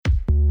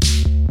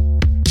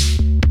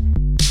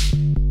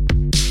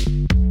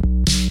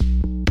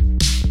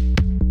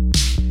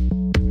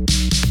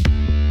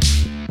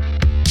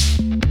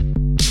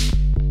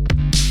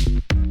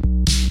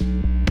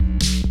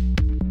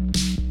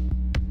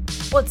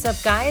What's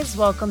up, guys?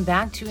 Welcome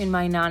back to In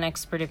My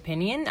Non-Expert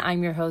Opinion.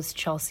 I'm your host,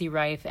 Chelsea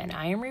Rife, and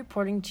I am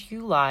reporting to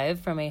you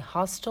live from a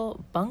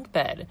hostel bunk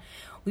bed.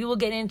 We will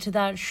get into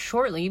that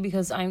shortly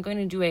because I'm going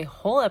to do a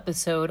whole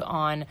episode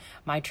on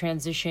my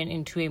transition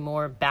into a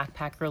more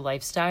backpacker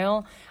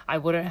lifestyle. I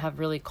wouldn't have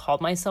really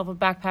called myself a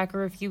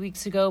backpacker a few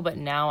weeks ago, but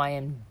now I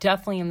am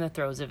definitely in the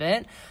throes of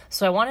it.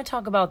 So I want to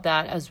talk about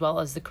that as well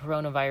as the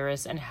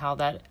coronavirus and how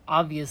that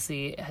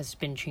obviously has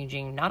been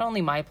changing not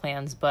only my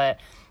plans, but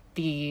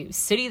the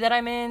city that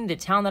I'm in, the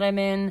town that I'm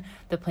in,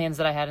 the plans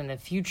that I had in the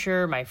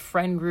future, my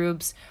friend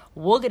groups.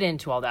 We'll get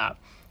into all that.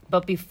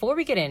 But before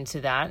we get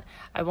into that,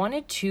 I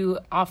wanted to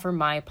offer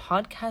my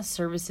podcast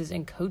services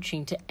and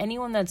coaching to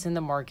anyone that's in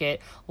the market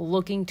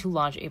looking to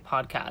launch a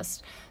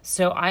podcast.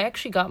 So I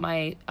actually got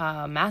my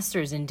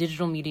master's in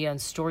digital media and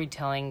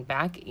storytelling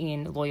back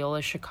in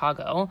Loyola,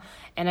 Chicago,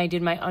 and I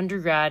did my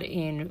undergrad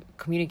in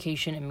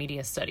communication and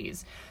media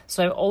studies.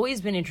 So I've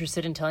always been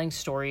interested in telling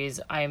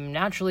stories. I'm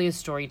naturally a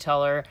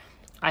storyteller.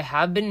 I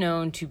have been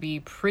known to be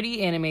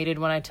pretty animated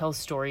when I tell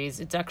stories.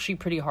 It's actually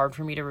pretty hard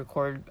for me to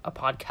record a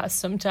podcast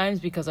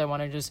sometimes because I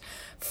want to just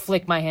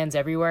flick my hands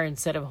everywhere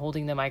instead of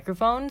holding the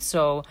microphone.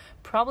 So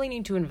probably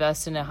need to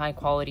invest in a high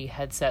quality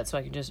headset so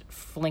I can just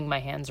fling my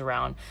hands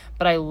around.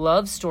 But I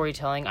love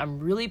storytelling. I'm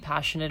really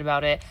passionate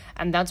about it.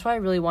 And that's why I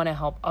really want to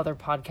help other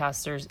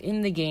podcasters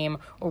in the game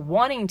or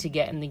wanting to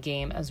get in the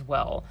game as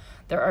well.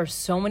 There are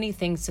so many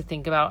things to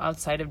think about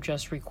outside of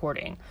just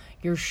recording.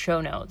 Your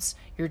show notes,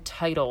 your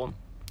title,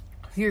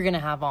 who you're going to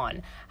have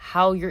on,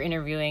 how you're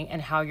interviewing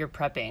and how you're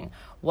prepping.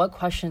 What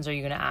questions are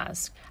you going to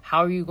ask?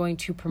 How are you going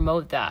to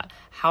promote that?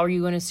 How are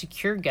you going to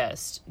secure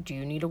guests? Do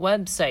you need a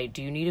website?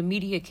 Do you need a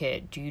media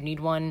kit? Do you need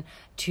one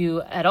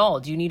at all?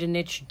 Do you need a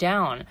niche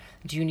down?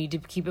 Do you need to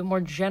keep it more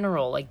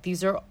general? Like,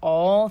 these are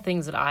all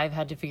things that I've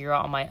had to figure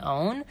out on my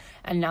own.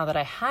 And now that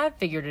I have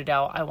figured it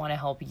out, I want to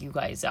help you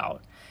guys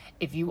out.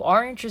 If you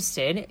are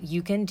interested,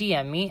 you can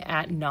DM me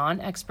at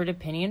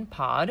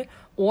non-expert-opinion-pod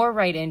or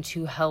write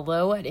into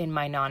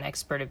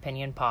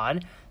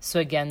hello@inmynonexpertopinionpod. So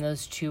again,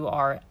 those two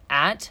are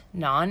at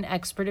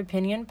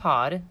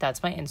non-expert-opinion-pod.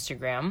 That's my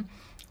Instagram.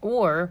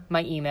 Or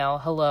my email,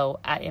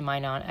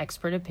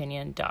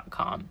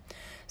 hello@inmynonexpertopinion.com.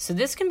 So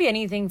this can be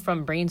anything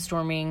from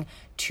brainstorming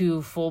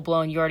to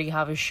full-blown, you already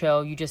have a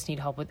show, you just need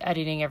help with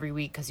editing every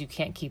week because you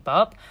can't keep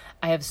up.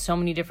 I have so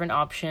many different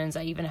options.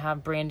 I even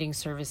have branding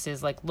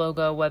services like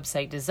logo,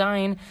 website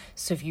design.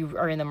 So if you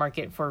are in the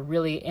market for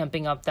really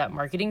amping up that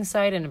marketing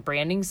side and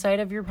branding side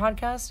of your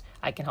podcast,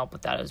 I can help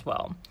with that as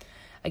well.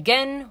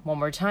 Again, one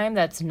more time,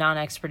 that's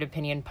non-expert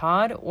opinion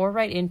pod or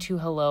write into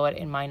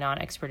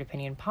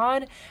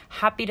hello@inmynonexpertopinionpod.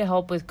 Happy to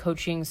help with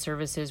coaching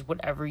services,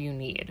 whatever you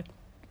need.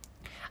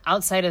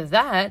 Outside of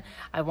that,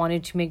 I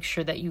wanted to make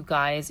sure that you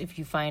guys, if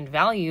you find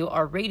value,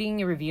 are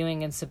rating,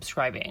 reviewing, and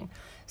subscribing.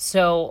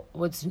 So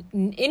what's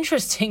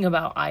interesting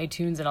about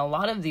iTunes and a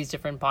lot of these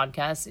different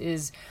podcasts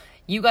is,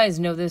 you guys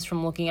know this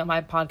from looking at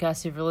my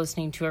podcast. If you're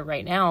listening to it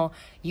right now,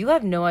 you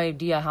have no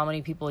idea how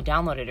many people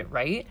downloaded it,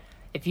 right?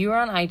 If you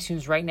are on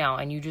iTunes right now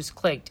and you just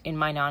clicked In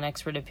My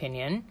Non-Expert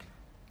Opinion,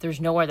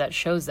 there's nowhere that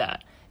shows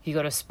that. If you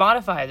go to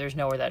Spotify, there's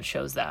nowhere that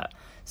shows that.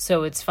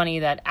 So it's funny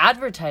that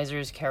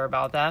advertisers care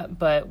about that,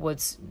 but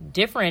what's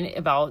different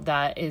about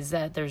that is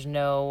that there's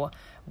no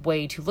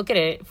way to look at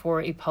it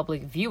for a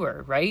public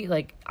viewer, right?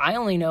 Like, I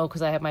only know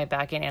because I have my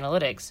backend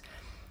analytics.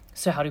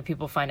 So how do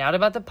people find out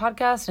about the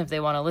podcast and if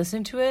they want to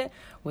listen to it?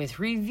 With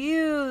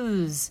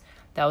reviews.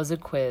 That was a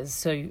quiz,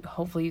 so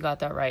hopefully you got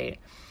that right.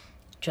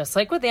 Just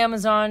like with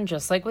Amazon,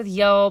 just like with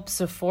Yelp,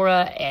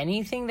 Sephora,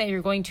 anything that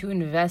you're going to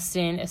invest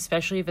in,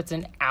 especially if it's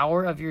an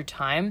hour of your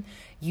time,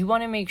 you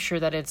want to make sure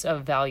that it's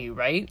of value,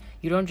 right?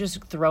 You don't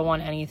just throw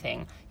on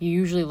anything. You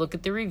usually look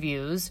at the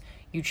reviews,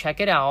 you check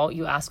it out,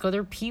 you ask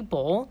other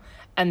people,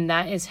 and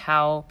that is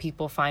how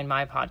people find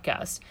my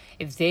podcast.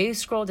 If they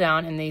scroll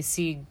down and they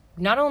see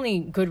not only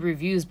good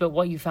reviews, but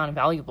what you found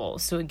valuable.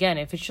 So again,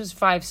 if it's just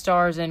 5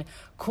 stars and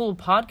cool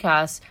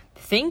podcasts,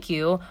 thank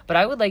you, but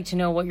I would like to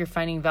know what you're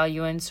finding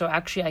value in, so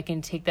actually I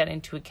can take that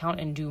into account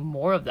and do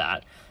more of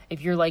that. If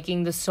you're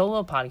liking the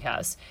solo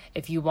podcast,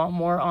 if you want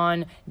more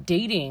on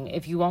dating,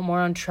 if you want more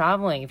on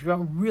traveling, if you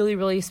want really,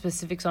 really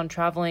specifics on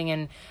traveling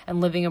and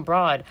living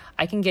abroad,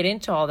 I can get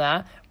into all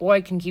that, or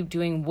I can keep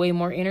doing way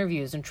more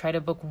interviews and try to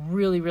book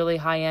really, really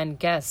high-end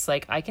guests.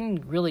 Like, I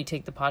can really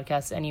take the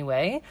podcast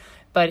anyway,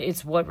 but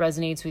it's what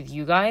resonates with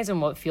you guys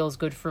and what feels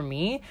good for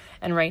me.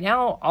 And right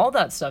now, all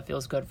that stuff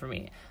feels good for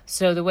me.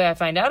 So the way I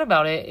find out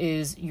about it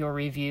is your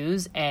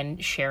reviews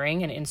and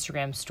sharing and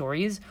Instagram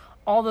stories.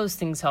 All those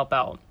things help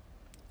out.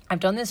 I've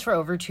done this for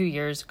over 2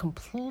 years,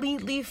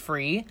 completely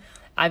free.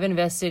 I've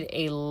invested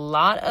a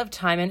lot of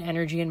time and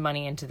energy and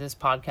money into this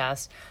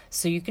podcast,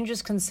 so you can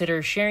just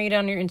consider sharing it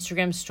on your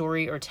Instagram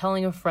story or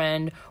telling a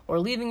friend or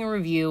leaving a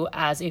review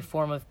as a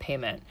form of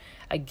payment.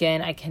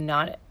 Again, I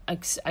cannot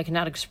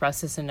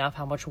express this enough,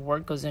 how much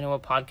work goes into a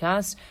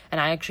podcast, and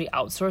I actually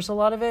outsource a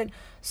lot of it,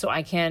 so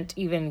I can't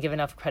even give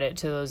enough credit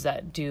to those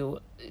that do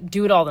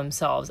it all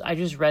themselves. I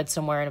just read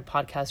somewhere in a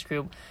podcast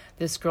group,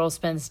 this girl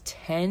spends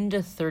 10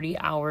 to 30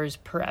 hours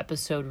per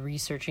episode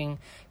researching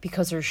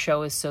because her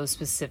show is so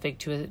specific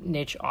to a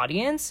niche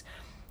audience.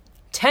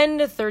 10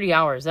 to 30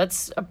 hours.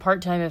 That's a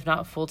part-time, if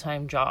not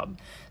full-time job.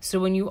 So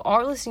when you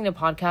are listening to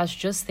podcasts,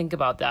 just think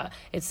about that.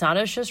 It's not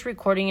us just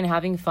recording and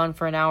having fun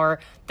for an hour.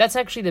 That's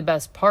actually the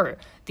best part.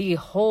 The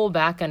whole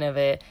back end of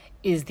it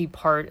is the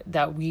part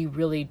that we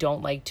really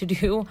don't like to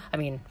do. I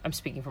mean, I'm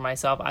speaking for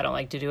myself. I don't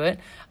like to do it.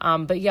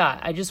 But yeah,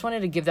 I just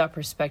wanted to give that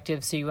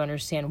perspective so you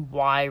understand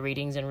why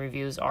ratings and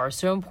reviews are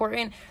so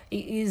important.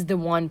 It is the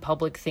one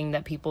public thing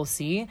that people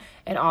see.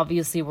 And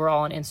obviously, we're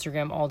all on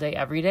Instagram all day,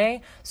 every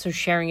day. So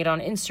sharing it on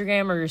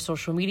Instagram or your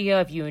social media,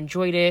 if you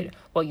enjoyed it,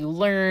 what you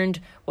learned,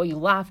 what you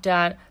laughed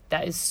at,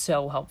 that is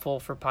so helpful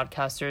for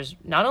podcasters.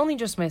 Not only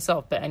just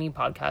myself, but any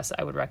podcast,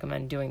 I would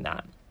recommend doing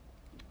that.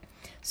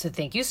 So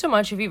thank you so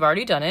much if you've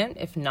already done it.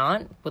 If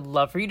not, would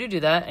love for you to do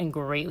that and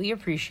greatly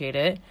appreciate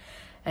it.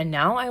 And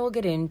now I will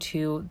get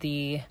into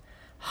the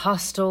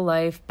hostel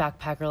life,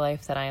 backpacker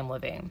life that I am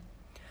living.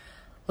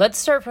 Let's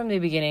start from the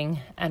beginning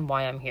and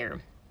why I'm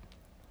here.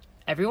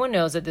 Everyone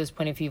knows at this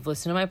point, if you've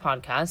listened to my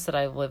podcast, that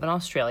I live in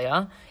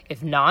Australia.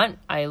 If not,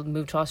 I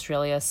moved to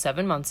Australia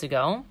 7 months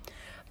ago.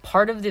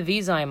 Part of the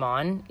visa I'm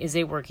on is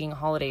a working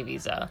holiday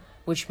visa,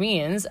 which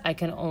means I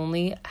can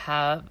only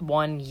have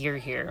 1 year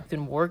here. I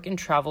can work and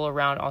travel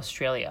around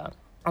Australia.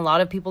 A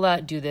lot of people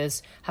that do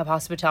this have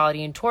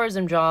hospitality and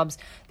tourism jobs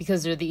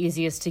because they're the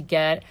easiest to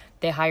get.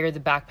 They hire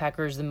the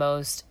backpackers the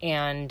most,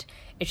 and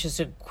it's just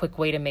a quick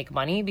way to make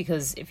money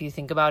because if you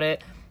think about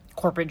it,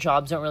 corporate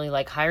jobs don't really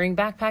like hiring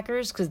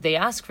backpackers because they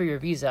ask for your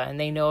visa and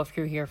they know if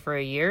you're here for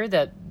a year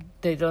that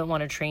they don't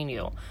want to train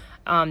you.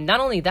 Not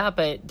only that,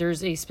 but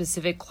there's a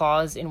specific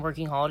clause in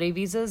working holiday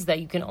visas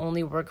that you can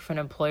only work for an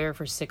employer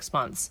for 6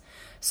 months.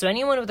 So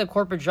anyone with a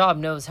corporate job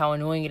knows how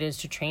annoying it is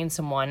to train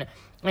someone.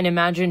 And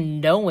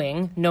imagine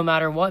knowing, no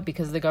matter what,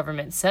 because the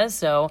government says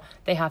so,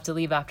 they have to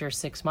leave after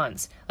 6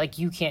 months. Like,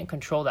 you can't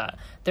control that.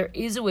 There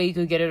is a way you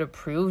could get it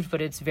approved,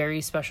 but it's very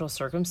special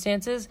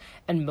circumstances.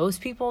 And most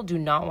people do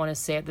not want to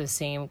stay at the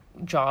same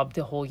job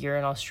the whole year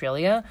in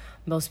Australia.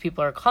 Most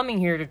people are coming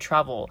here to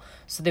travel.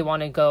 So they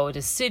want to go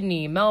to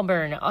Sydney,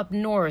 Melbourne, up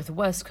north,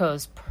 West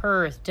Coast,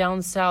 Perth,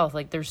 down south.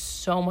 Like, there's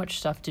so much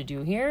stuff to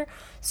do here.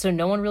 So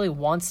no one really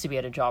wants to be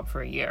at a job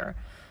for a year.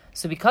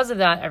 So because of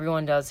that,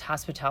 everyone does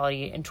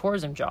hospitality and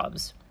tourism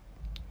jobs.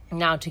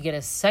 Now, to get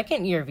a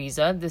second year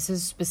visa, this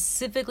is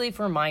specifically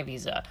for my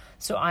visa.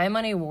 So I am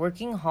on a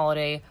working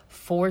holiday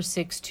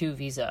 462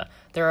 visa.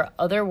 There are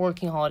other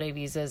working holiday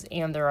visas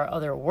and there are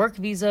other work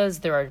visas.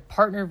 There are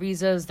partner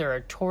visas. There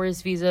are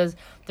tourist visas.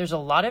 There's a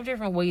lot of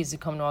different ways to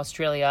come to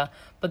Australia,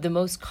 but the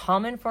most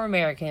common for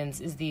Americans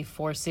is the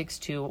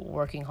 462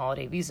 working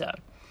holiday visa.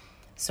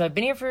 So I've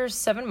been here for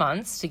 7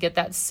 months. To get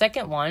that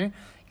second one,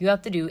 you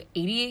have to do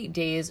 88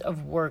 days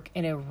of work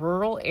in a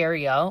rural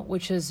area,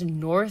 which is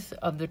north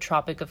of the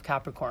Tropic of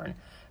Capricorn.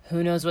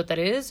 Who knows what that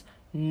is?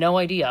 No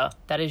idea.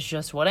 That is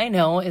just what I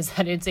know, is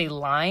that it's a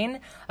line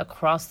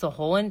across the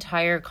whole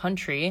entire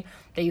country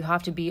that you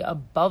have to be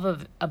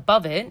above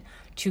it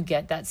to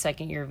get that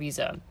second year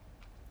visa.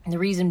 And the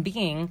reason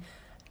being,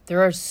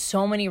 there are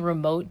so many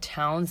remote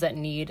towns that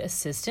need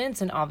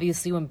assistance. And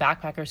obviously when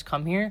backpackers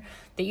come here,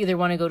 they either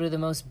want to go to the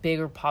most big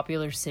or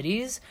popular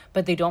cities,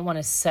 but they don't want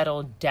to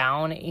settle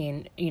down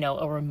in,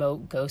 a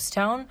remote ghost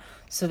town.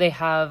 So they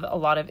have a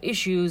lot of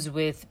issues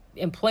with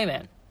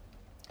employment.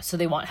 So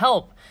they want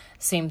help.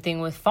 Same thing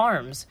with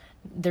farms.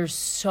 There's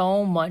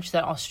so much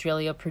that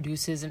Australia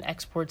produces and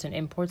exports and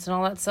imports and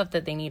all that stuff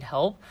that they need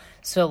help.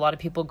 So a lot of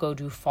people go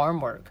do farm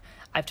work.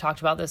 I've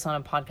talked about this on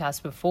a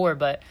podcast before,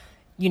 but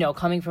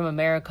coming from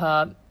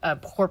America, a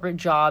corporate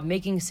job,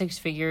 making 6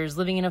 figures,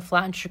 living in a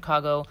flat in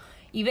Chicago,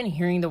 even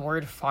hearing the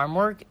word farm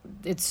work,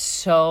 it's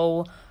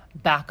so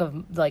back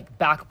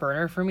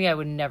burner for me. I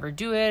would never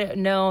do it.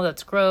 No,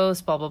 that's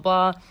gross, blah, blah,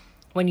 blah.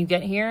 When you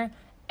get here,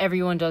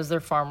 everyone does their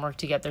farm work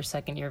to get their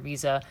second year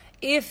visa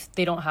if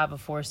they don't have a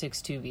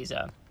 462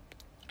 visa.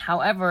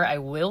 However, I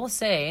will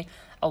say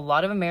a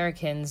lot of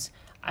Americans,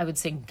 I would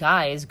say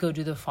guys, go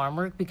do the farm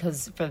work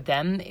because for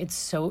them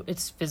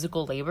it's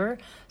physical labor.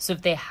 So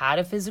if they had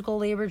a physical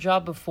labor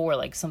job before,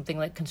 like something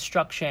like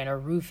construction or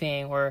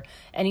roofing or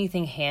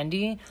anything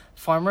handy,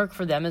 farm work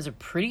for them is a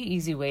pretty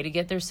easy way to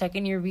get their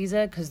second year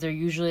visa because they're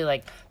usually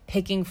like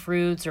picking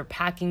fruits or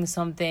packing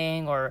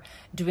something or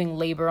doing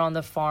labor on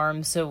the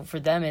farm. So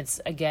for them,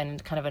 it's again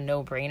kind of a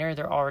no-brainer.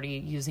 They're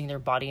already using their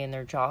body in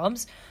their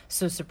jobs.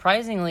 So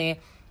surprisingly,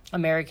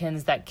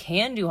 Americans that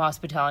can do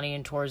hospitality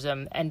and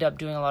tourism end up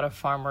doing a lot of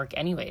farm work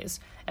anyways.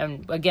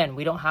 And again,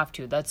 we don't have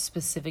to. That's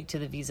specific to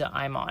the visa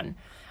I'm on.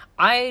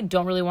 I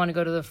don't really want to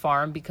go to the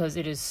farm because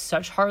it is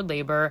such hard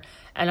labor,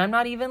 and I'm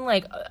not even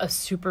like a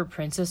super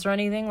princess or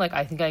anything. Like,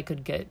 I think I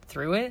could get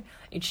through it.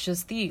 It's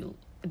just the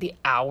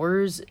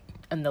hours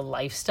and the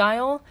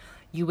lifestyle.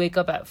 You wake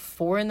up at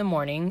 4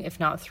 a.m, if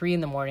not 3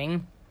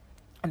 a.m,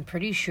 I'm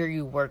pretty sure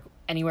you work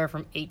anywhere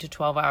from 8 to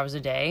 12 hours a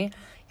day.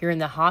 You're in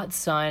the hot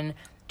sun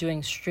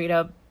doing straight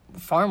up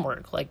farm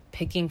work, like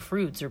picking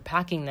fruits or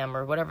packing them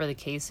or whatever the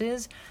case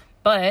is.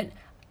 But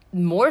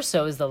more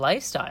so is the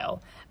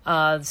lifestyle.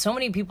 So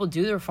many people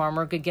do their farm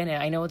work. Again,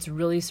 I know it's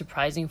really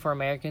surprising for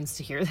Americans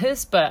to hear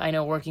this, but I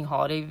know working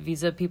holiday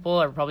visa people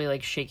are probably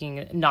like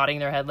nodding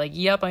their head like,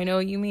 yep, I know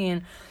what you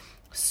mean.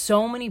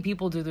 So many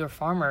people do their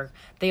farm work.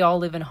 They all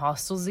live in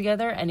hostels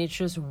together, and it's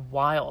just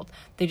wild.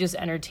 They just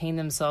entertain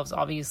themselves,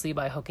 obviously,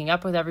 by hooking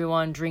up with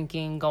everyone,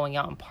 drinking, going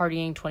out and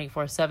partying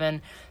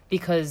 24/7,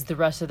 because the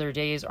rest of their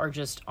days are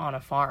just on a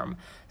farm.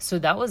 So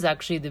that was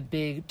actually the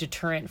big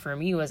deterrent for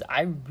me, was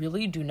I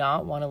really do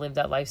not want to live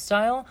that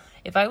lifestyle.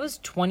 If I was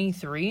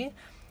 23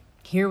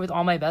 here with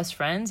all my best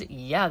friends,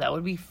 yeah, that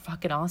would be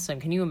fucking awesome.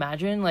 Can you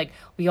imagine? Like,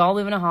 we all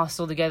live in a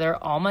hostel together,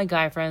 all my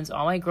guy friends,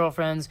 all my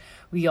girlfriends,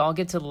 we all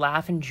get to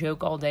laugh and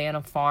joke all day on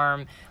a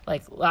farm,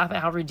 like laugh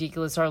at how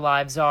ridiculous our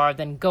lives are,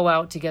 then go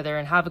out together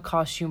and have a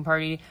costume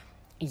party.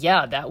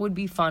 Yeah, that would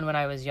be fun when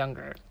I was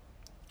younger.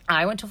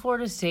 I went to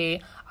Florida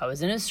State. I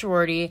was in a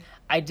sorority.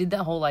 I did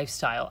that whole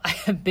lifestyle. I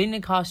have been to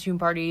costume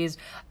parties.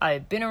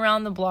 I've been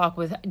around the block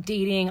with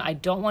dating. I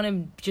don't want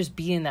to just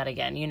be in that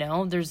again, you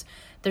know? There's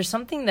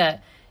something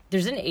that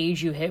there's an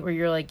age you hit where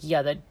you're like,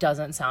 yeah, that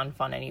doesn't sound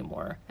fun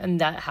anymore.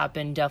 And that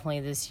happened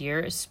definitely this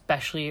year,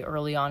 especially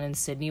early on in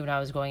Sydney when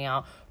I was going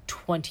out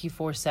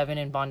 24/7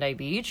 in Bondi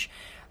Beach.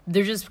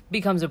 There just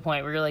becomes a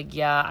point where you're like,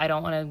 yeah, I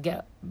don't want to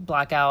get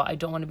blackout. I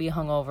don't want to be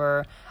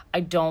hungover. I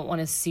don't want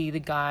to see the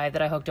guy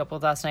that I hooked up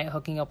with last night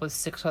hooking up with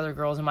 6 other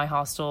girls in my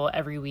hostel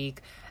every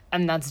week.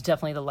 And that's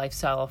definitely the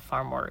lifestyle of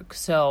farm work.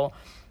 So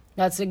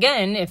that's,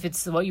 again, if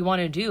it's what you want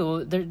to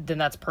do, then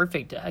that's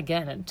perfect.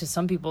 Again, to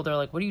some people, they're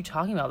like, what are you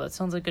talking about? That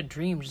sounds like a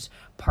dream. Just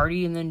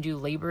party and then do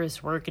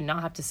laborious work and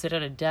not have to sit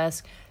at a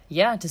desk.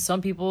 Yeah, to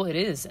some people it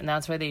is, and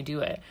that's why they do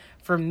it.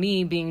 For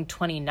me, being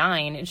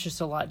 29, it's just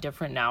a lot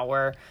different now,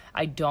 where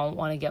I don't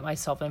want to get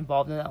myself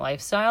involved in that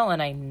lifestyle,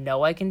 and I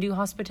know I can do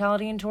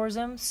hospitality and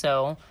tourism,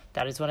 so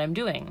that is what I'm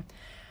doing.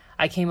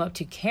 I came up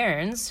to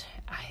Cairns.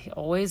 I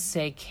always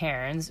say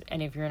Cairns,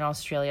 and if you're in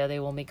Australia, they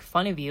will make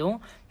fun of you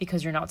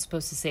because you're not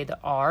supposed to say the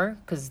R,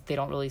 because they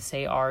don't really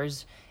say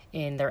R's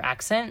in their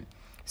accent.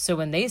 So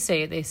when they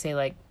say it, they say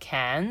like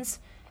Cairns,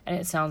 and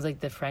it sounds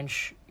like the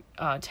French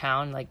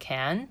town, like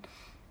Cannes.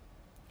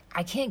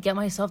 I can't get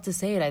myself to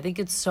say it. I think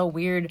it's so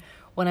weird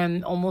when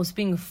I'm almost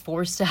being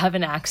forced to have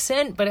an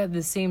accent, but at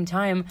the same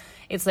time,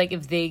 it's like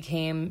if they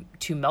came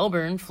to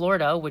Melbourne,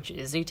 Florida, which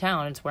is a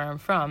town, it's where I'm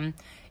from,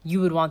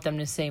 you would want them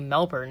to say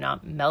Melbourne,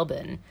 not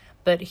Melbourne.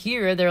 But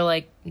here, they're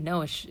like,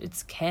 no,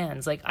 it's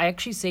Cairns. Like, I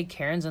actually say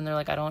Cairns, and they're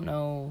like, I don't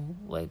know,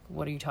 like,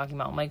 what are you talking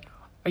about? I'm like,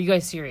 are you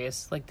guys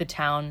serious? Like, the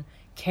town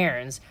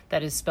Cairns,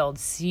 that is spelled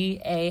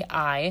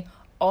Cairns,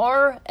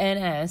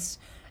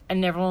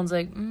 and everyone's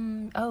like,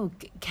 oh,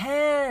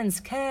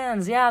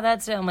 Cairns, yeah,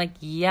 that's it. I'm like,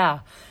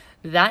 yeah,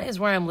 that is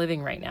where I'm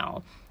living right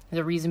now.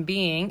 The reason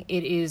being,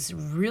 it is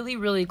really,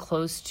 really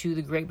close to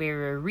the Great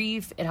Barrier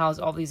Reef. It has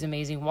all these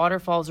amazing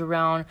waterfalls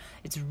around.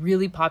 It's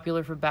really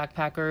popular for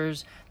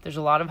backpackers. There's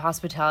a lot of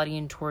hospitality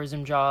and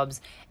tourism jobs,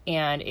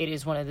 and it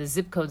is one of the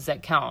zip codes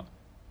that count.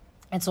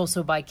 It's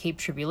also by Cape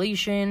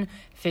Tribulation,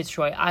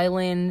 Fitzroy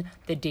Island,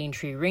 the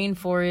Daintree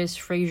Rainforest,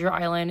 Fraser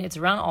Island. It's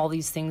around all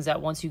these things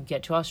that once you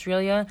get to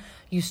Australia,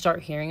 you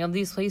start hearing of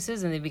these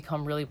places and they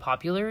become really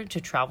popular to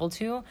travel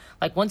to.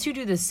 Like, once you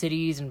do the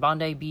cities and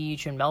Bondi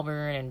Beach and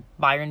Melbourne and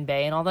Byron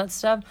Bay and all that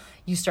stuff,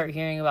 you start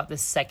hearing about the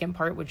second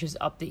part, which is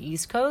up the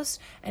East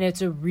Coast. And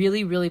it's a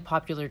really, really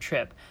popular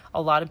trip.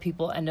 A lot of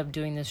people end up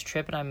doing this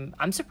trip, and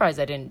I'm surprised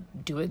I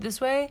didn't do it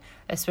this way,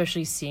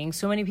 especially seeing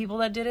so many people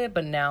that did it.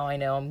 But now I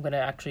know I'm going to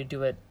actually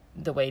do it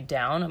the way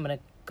down. I'm going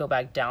to go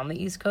back down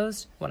the East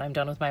Coast when I'm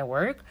done with my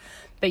work.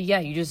 But yeah,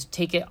 you just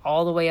take it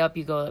all the way up.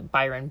 You go to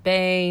Byron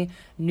Bay,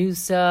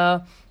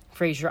 Noosa,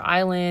 Fraser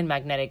Island,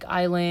 Magnetic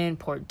Island,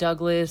 Port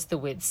Douglas, the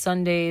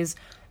Whitsundays,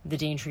 the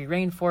Daintree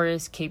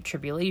Rainforest, Cape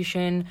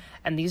Tribulation,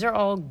 and these are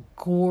all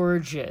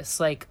gorgeous.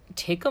 Like,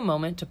 take a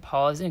moment to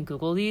pause and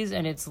Google these,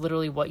 and it's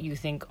literally what you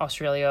think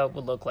Australia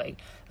would look like.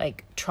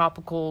 Like,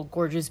 tropical,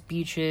 gorgeous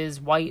beaches,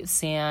 white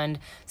sand,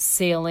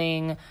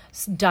 sailing,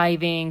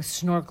 diving,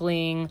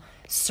 snorkeling,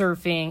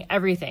 surfing,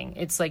 everything.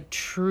 It's like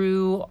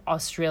true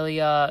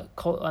Australia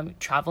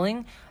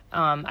traveling.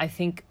 I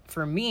think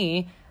for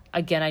me,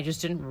 again, I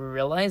just didn't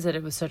realize that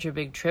it was such a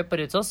big trip,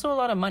 but it's also a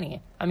lot of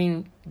money. I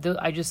mean,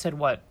 I just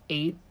said,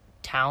 8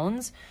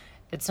 towns?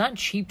 It's not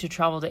cheap to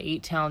travel to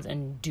 8 towns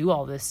and do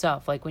all this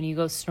stuff. Like, when you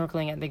go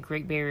snorkeling at the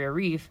Great Barrier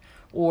Reef,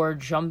 or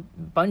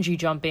bungee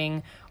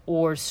jumping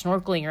or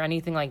snorkeling or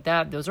anything like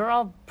that, those are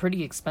all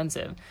pretty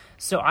expensive.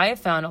 So I have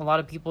found a lot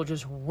of people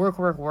just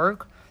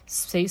work,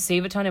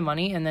 save a ton of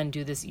money, and then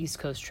do this East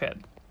Coast trip.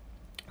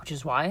 Which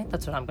is why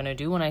that's what I'm going to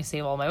do when I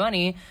save all my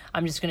money.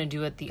 I'm just going to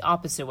do it the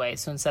opposite way.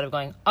 So instead of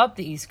going up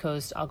the East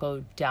Coast, I'll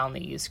go down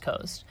the East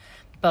Coast.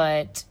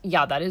 But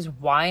yeah, that is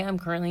why I'm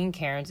currently in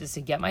Cairns, is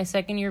to get my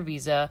second year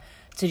visa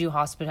to do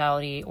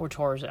hospitality or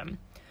tourism.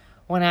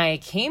 When I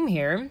came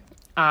here,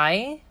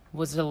 I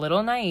was a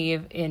little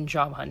naive in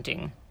job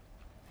hunting.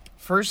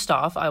 First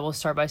off, I will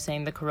start by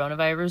saying the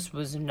coronavirus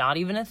was not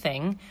even a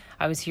thing.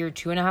 I was here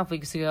 2.5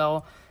 weeks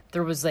ago.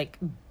 There was like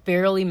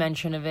barely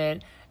mention of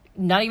it.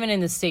 Not even in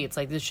the States.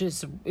 Like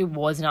it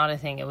was not a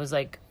thing. It was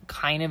like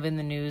kind of in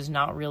the news,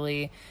 not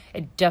really.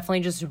 It definitely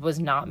just was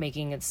not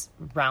making its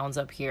rounds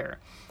up here.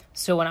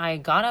 So when I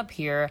got up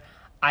here,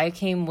 I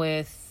came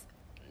with,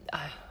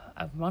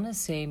 I want to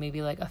say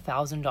maybe like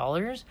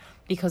 $1,000,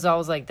 because I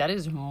was like, that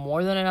is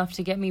more than enough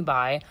to get me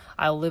by.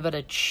 I'll live at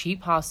a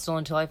cheap hostel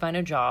until I find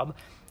a job.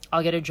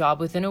 I'll get a job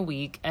within a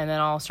week and then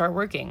I'll start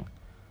working.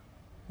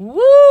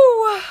 Woo!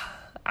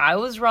 I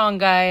was wrong,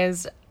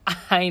 guys.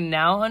 I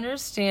now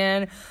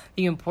understand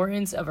the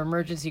importance of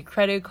emergency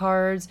credit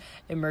cards,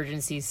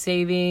 emergency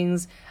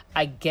savings.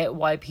 I get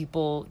why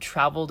people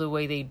travel the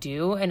way they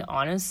do. And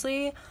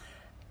honestly,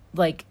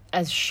 like,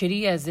 as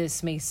shitty as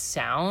this may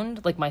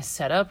sound, like my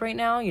setup right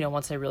now,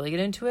 once I really get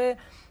into it,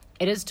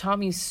 it has taught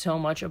me so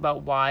much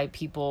about why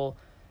people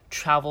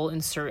travel in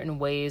certain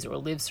ways or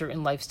live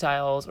certain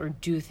lifestyles or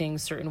do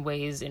things certain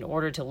ways in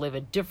order to live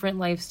a different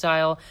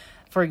lifestyle.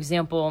 For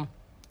example,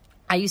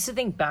 I used to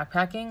think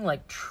backpacking,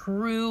 like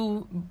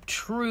true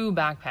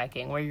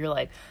backpacking, where you're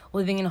like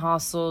living in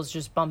hostels,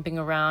 just bumping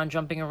around,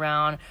 jumping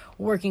around,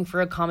 working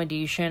for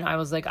accommodation. I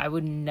was like, I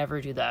would never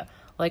do that.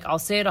 Like, I'll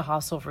stay at a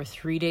hostel for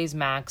 3 days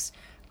max,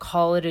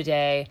 call it a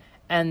day,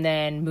 and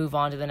then move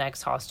on to the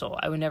next hostel.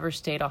 I would never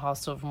stay at a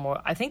hostel for more.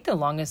 I think the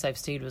longest I've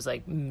stayed was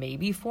like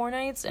maybe 4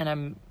 nights, and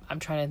I'm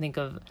trying to think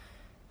of,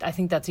 I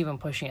think that's even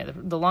pushing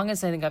it. The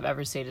longest I think I've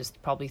ever stayed is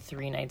probably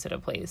 3 nights at a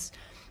place.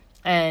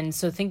 And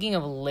so thinking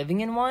of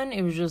living in one,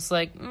 it was just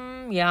like,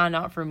 yeah,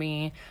 not for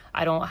me.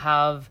 I don't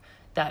have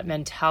that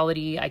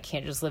mentality. I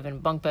can't just live in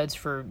bunk beds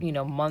for,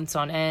 months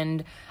on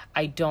end.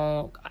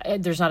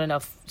 There's not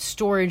enough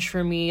storage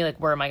for me. Like,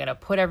 where am I going to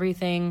put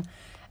everything?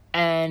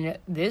 And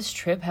this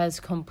trip has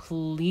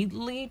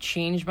completely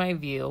changed my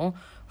view.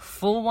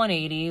 Full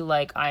 180.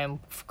 Like, I am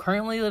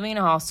currently living in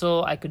a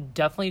hostel. I could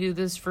definitely do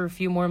this for a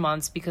few more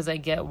months because I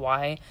get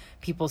why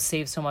people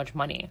save so much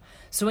money.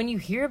 So when you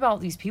hear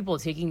about these people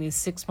taking these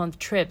 6-month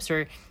trips,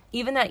 or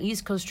even that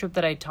East Coast trip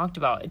that I talked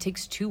about, it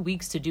takes 2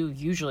 weeks to do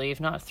usually, if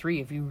not 3,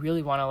 if you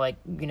really want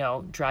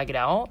to drag it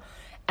out.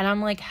 And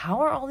I'm like, how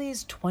are all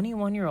these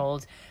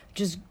 21-year-olds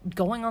just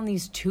going on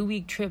these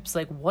 2-week trips?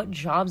 Like, what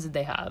jobs did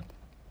they have?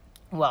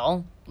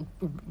 Well,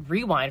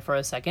 rewind for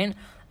a second.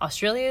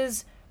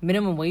 Australia's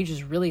minimum wage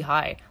is really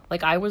high.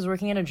 Like, I was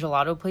working at a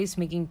gelato place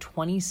making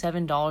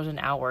 $27 an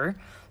hour.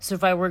 So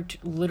if I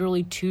worked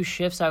literally 2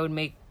 shifts, I would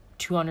make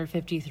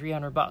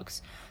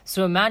 $250-$300.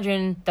 So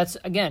imagine that's,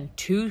 again,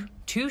 two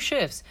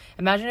shifts.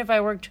 Imagine if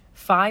I worked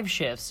 5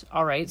 shifts.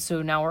 All right,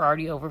 so now we're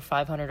already over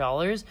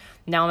 $500.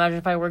 Now imagine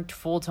if I worked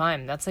full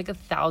time. That's like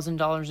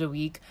 $1,000 a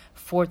week,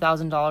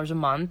 $4,000 a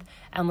month.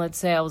 And let's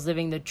say I was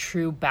living the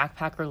true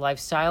backpacker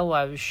lifestyle where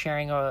I was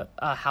sharing a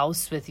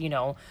house with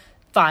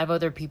 5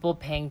 other people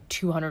paying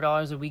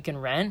 $200 a week in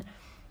rent.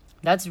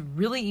 That's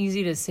really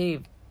easy to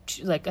save,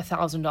 like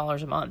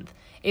 $1,000 a month,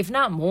 if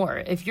not more.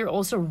 If you're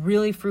also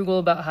really frugal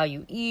about how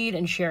you eat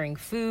and sharing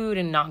food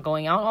and not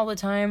going out all the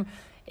time,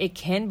 it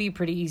can be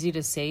pretty easy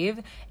to save.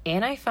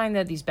 And I find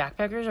that these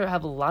backpackers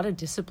have a lot of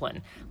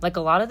discipline. Like,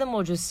 a lot of them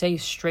will just say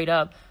straight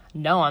up,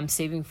 no, I'm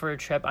saving for a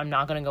trip. I'm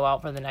not going to go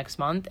out for the next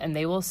month. And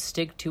they will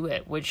stick to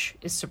it, which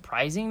is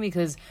surprising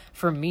because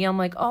for me, I'm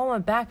like, oh,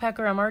 I'm a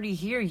backpacker. I'm already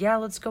here. Yeah,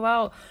 let's go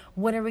out.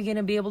 When are we going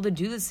to be able to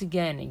do this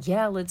again?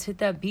 Yeah, let's hit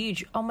that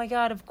beach. Oh my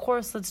God, of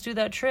course, let's do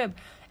that trip.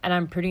 And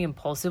I'm pretty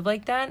impulsive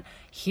like that.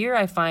 Here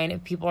I find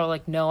if people are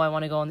like, no, I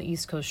want to go on the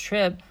East Coast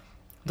trip,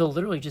 they'll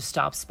literally just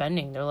stop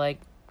spending. They're like,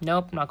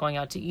 nope, I'm not going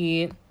out to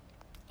eat.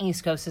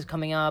 East Coast is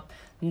coming up.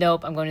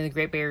 Nope, I'm going to the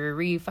Great Barrier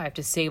Reef. I have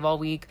to save all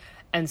week.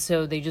 And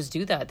so they just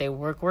do that. They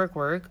work,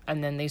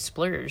 and then they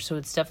splurge. So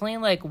it's definitely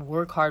like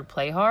work hard,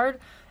 play hard,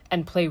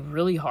 and play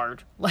really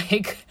hard.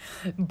 Like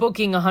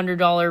booking $100,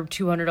 $200,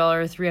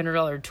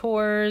 $300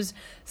 tours,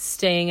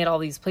 staying at all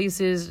these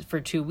places for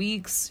 2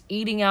 weeks,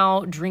 eating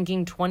out,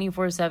 drinking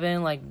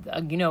 24/7.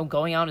 Like,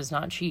 going out is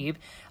not cheap.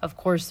 Of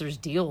course, there's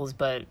deals,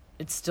 but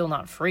it's still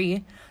not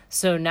free.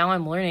 So now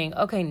I'm learning,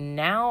 okay,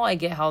 now I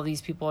get how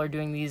these people are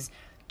doing these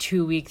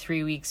 2 week,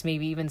 3 weeks,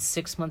 maybe even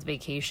 6-month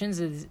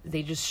vacations. Is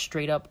they just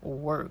straight up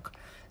work.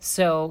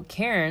 So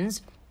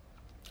Cairns,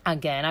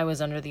 again, I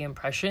was under the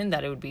impression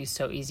that it would be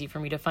so easy for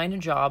me to find a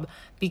job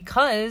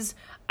because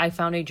I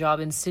found a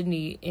job in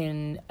Sydney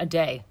in a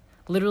day.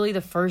 Literally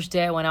the first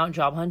day I went out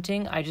job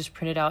hunting, I just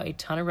printed out a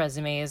ton of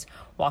resumes,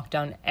 walked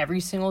down every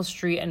single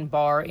street and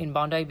bar in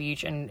Bondi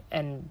Beach and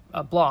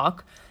a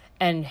block,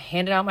 and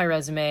handed out my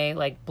resume,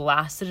 like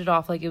blasted it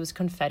off like it was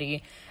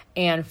confetti.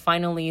 And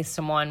finally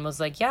someone was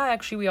like, yeah,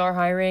 actually we are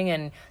hiring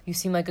and you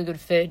seem like a good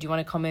fit. Do you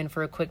want to come in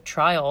for a quick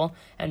trial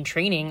and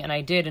training? And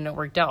I did, and it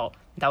worked out.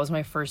 That was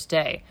my first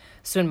day.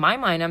 So in my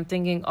mind, I'm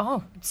thinking,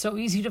 oh, it's so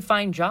easy to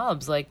find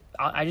jobs. Like,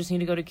 I just need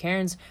to go to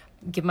Cairns,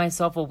 give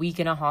myself a week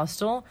in a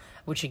hostel,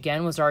 which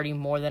again was already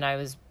more than I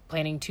was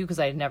planning to because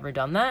I had never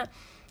done that.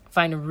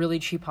 Find a really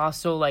cheap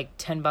hostel, like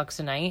 $10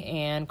 a night,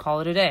 and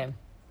call it a day.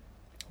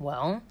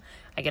 Well,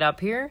 I get up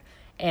here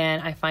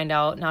And I find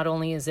out not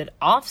only is it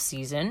off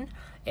season,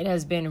 it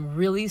has been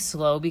really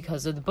slow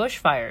because of the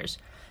bushfires.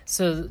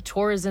 So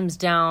tourism's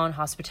down,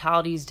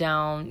 hospitality's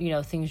down,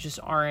 things just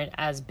aren't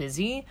as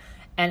busy.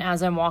 And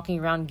as I'm walking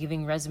around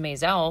giving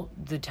resumes out,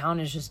 the town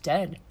is just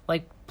dead.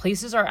 Like,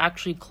 places are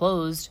actually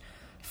closed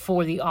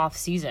for the off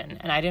season.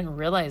 And I didn't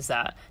realize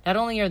that. Not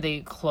only are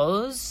they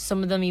closed,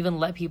 some of them even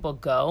let people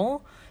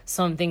go.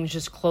 Some things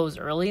just close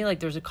early. Like,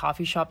 there's a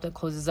coffee shop that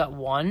closes at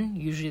 1.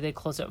 Usually they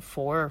close at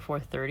 4 or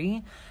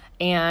 4:30.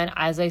 And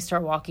as I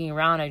start walking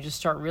around, I just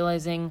start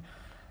realizing,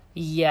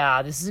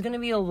 yeah, this is going to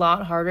be a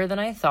lot harder than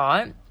I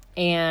thought.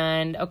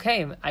 And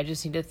okay, I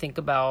just need to think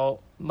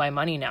about my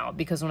money now,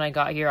 because when I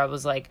got here, I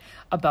was like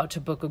about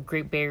to book a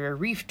Great Barrier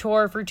Reef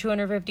tour for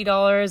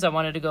 $250. I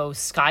wanted to go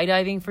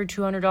skydiving for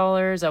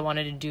 $200. I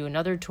wanted to do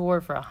another tour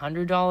for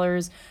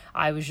 $100.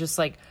 I was just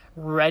like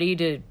ready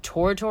to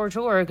tour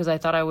because I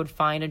thought I would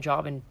find a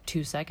job in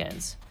 2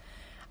 seconds.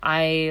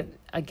 I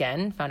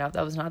again found out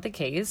that was not the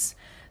case.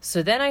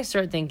 So then I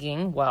start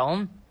thinking,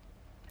 well,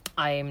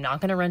 I'm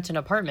not going to rent an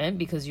apartment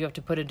because you have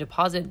to put a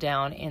deposit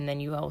down, and then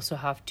you also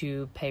have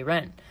to pay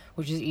rent,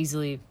 which is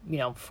easily,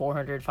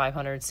 $400, $500,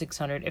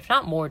 $600, if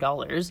not more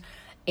dollars.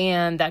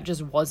 And that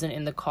just wasn't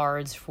in the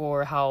cards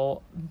for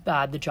how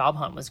bad the job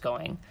hunt was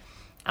going.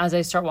 As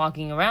I start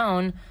walking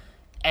around,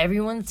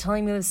 everyone's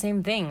telling me the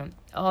same thing.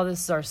 Oh,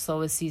 this is our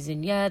slowest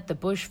season yet. The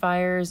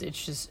bushfires,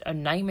 it's just a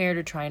nightmare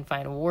to try and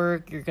find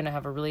work. You're going to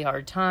have a really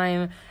hard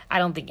time. I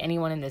don't think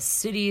anyone in this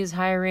city is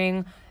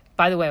hiring.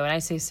 By the way, when I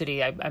say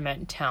city, I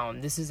meant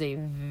town. This is a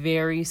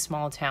very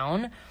small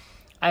town.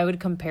 I would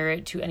compare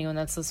it to anyone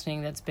that's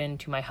listening that's been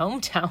to my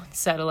hometown,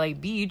 Satellite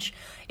Beach.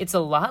 It's a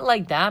lot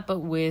like that, but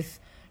with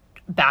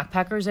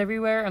backpackers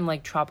everywhere and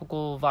like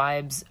tropical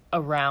vibes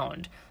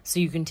around.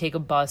 So you can take a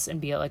bus and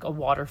be at like a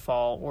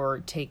waterfall, or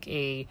take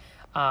a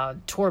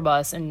tour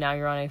bus and now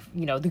you're on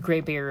the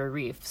Great Barrier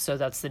Reef. So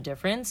that's the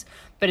difference.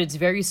 But it's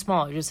very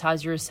small. It just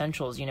has your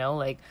essentials,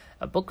 like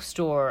a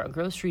bookstore, a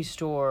grocery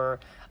store,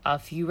 a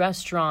few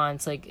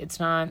restaurants. Like, it's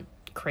not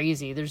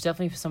crazy. There's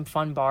definitely some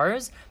fun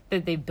bars,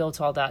 but they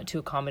built all that to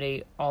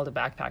accommodate all the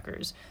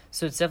backpackers.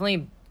 So it's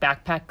definitely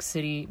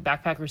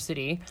backpacker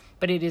city,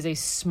 but it is a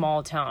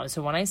small town.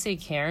 So when I say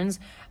Cairns,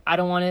 I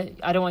don't want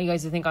you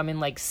guys to think I'm in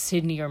like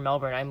Sydney or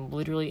Melbourne. I'm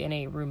literally in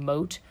a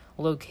remote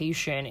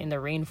location in the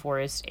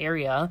rainforest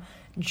area,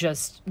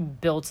 just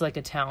built like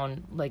a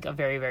town, like a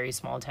very, very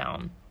small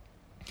town.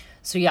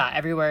 So yeah,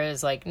 everywhere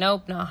is like,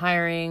 nope, not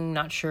hiring,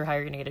 not sure how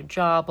you're going to get a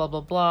job, blah,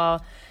 blah, blah.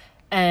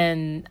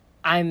 And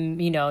I'm,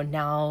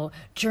 now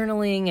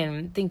journaling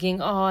and thinking,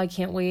 oh, I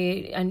can't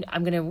wait. And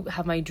I'm going to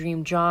have my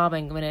dream job.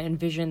 I'm going to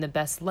envision the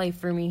best life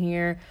for me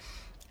here.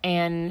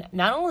 And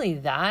not only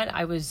that,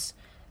 I was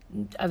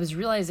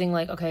realizing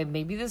like, okay,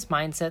 maybe this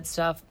mindset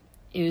stuff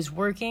is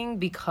working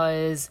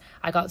because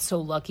I got so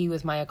lucky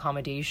with my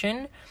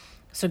accommodation.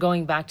 So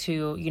going back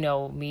to,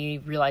 me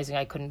realizing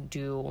I couldn't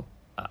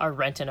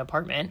rent an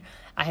apartment,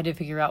 I had to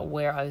figure out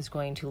where I was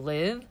going to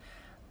live.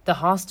 The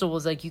hostel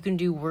was like, you can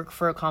do work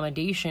for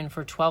accommodation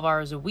for 12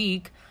 hours a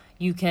week.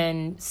 You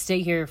can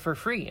stay here for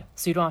free,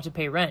 so you don't have to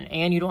pay rent,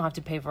 and you don't have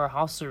to pay for a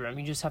hostel room.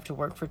 You just have to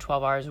work for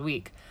 12 hours a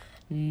week.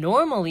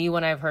 Normally,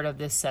 when I've heard of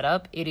this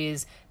setup, it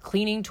is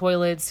cleaning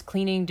toilets,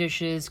 cleaning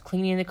dishes,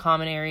 cleaning the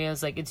common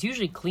areas. Like, it's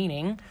usually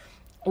cleaning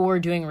or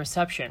doing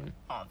reception.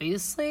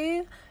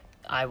 Obviously,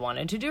 I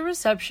wanted to do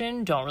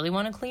reception, don't really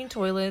want to clean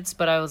toilets,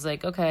 but I was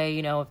like, okay,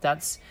 if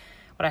that's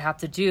what I have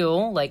to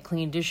do, like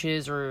clean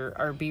dishes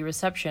or be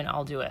reception,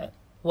 I'll do it.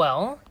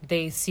 Well,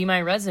 they see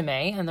my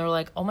resume and they're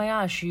like, oh my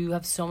gosh, you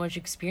have so much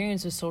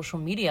experience with social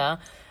media.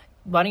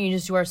 Why don't you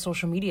just do our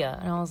social media?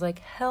 And I was like,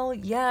 hell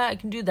yeah, I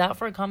can do that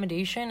for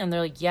accommodation. And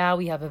they're like, yeah,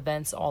 we have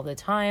events all the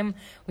time.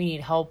 We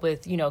need help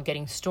with,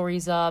 getting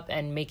stories up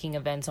and making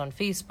events on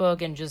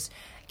Facebook and just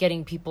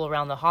getting people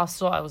around the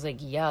hostel. I was like,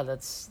 yeah,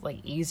 that's like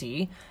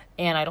easy.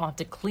 And I don't have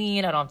to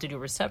clean. I don't have to do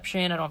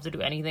reception. I don't have to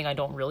do anything I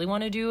don't really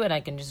want to do. And I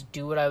can just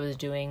do what I was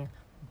doing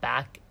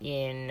back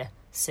in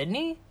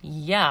Sydney.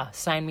 Yeah,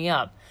 sign me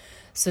up.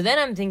 So then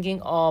I'm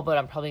thinking, oh, but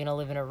I'm probably going to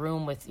live in a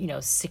room with,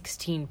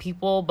 16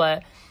 people.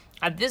 But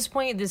at this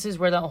point, this is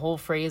where that whole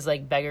phrase,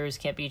 like, beggars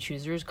can't be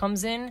choosers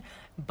comes in.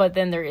 But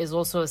then there is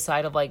also a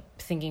side of, like,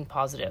 thinking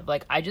positive.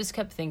 Like, I just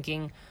kept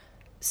thinking,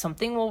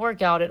 something will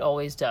work out. It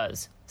always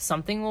does.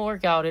 Something will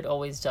work out. It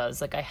always does.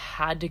 Like, I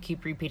had to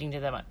keep repeating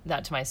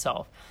that to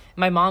myself.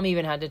 My mom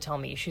even had to tell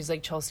me, she's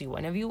like, Chelsea,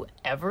 when have you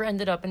ever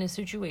ended up in a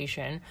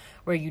situation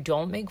where you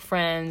don't make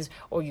friends,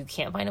 or you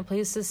can't find a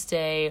place to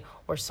stay,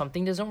 or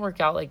something doesn't work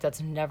out? Like,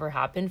 that's never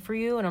happened for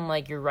you. And I'm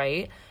like, you're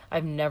right.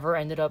 I've never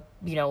ended up,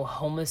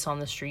 homeless on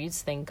the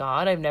streets. Thank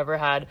God. I never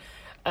had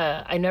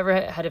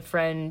a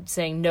friend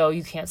saying, no,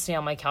 you can't stay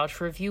on my couch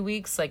for a few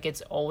weeks. Like,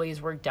 it's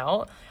always worked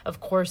out. Of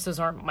course, those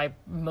aren't my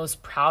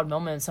most proud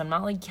moments. I'm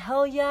not like,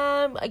 hell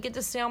yeah, I get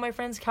to stay on my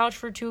friend's couch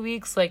for 2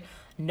 weeks. Like,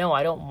 no,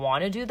 I don't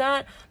want to do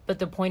that. But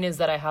the point is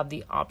that I have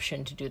the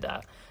option to do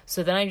that.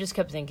 So then I just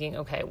kept thinking,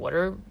 okay, what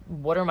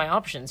are my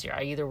options here?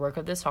 I either work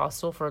at this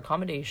hostel for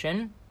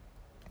accommodation,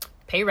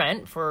 pay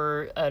rent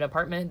for an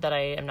apartment that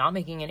I am not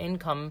making an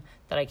income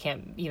that I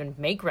can't even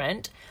make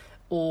rent,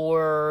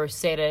 or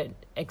stay at an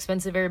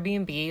expensive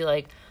Airbnb.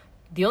 Like,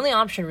 the only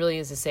option really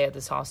is to stay at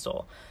this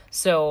hostel.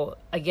 So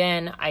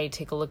again, I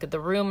take a look at the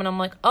room and I'm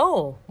like,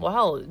 oh,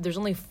 wow, there's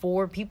only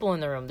 4 people in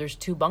the room. There's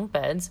 2 bunk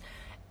beds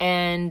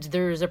and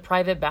there's a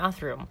private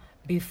bathroom.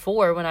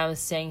 Before, when I was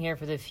staying here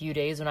for the few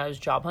days when I was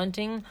job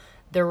hunting,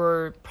 there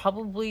were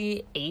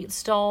probably 8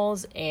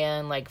 stalls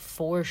and like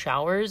 4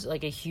 showers,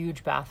 like a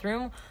huge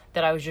bathroom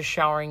that I was just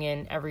showering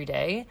in every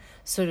day.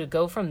 So to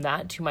go from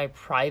that to my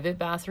private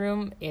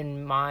bathroom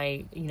in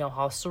my,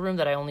 hostel room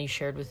that I only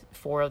shared with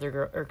 3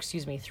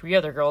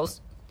 other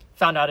girls,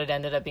 found out it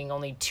ended up being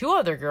only 2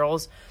 other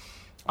girls.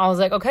 I was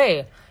like,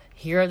 okay,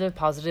 here are the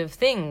positive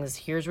things.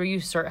 Here's where you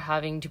start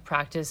having to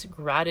practice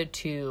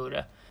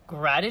gratitude.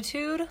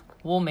 Gratitude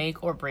will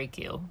make or break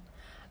you.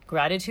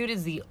 Gratitude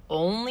is the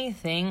only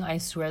thing, I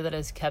swear, that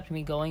has kept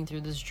me going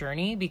through this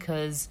journey,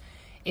 because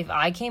if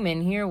I came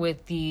in here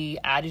with the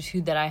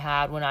attitude that I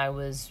had when I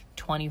was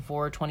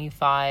 24,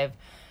 25,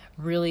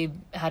 really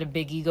had a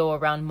big ego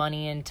around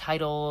money and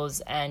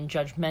titles and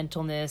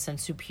judgmentalness and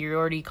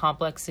superiority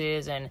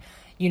complexes and,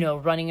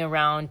 running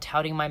around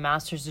touting my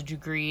master's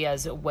degree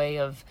as a way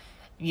of,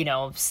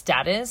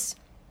 status,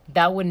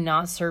 that would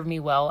not serve me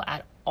well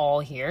at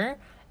all here.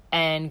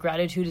 And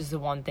gratitude is the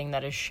one thing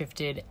that has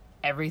shifted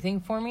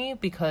everything for me,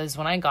 because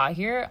when I got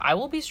here, I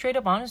will be straight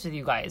up honest with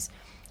you guys.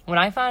 When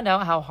I found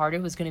out how hard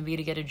it was going to be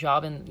to get a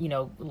job and,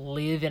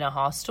 live in a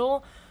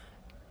hostel,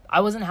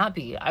 I wasn't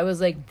happy. I was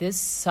like, this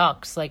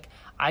sucks. Like,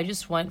 I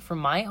just went from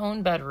my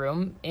own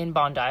bedroom in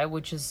Bondi,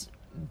 which is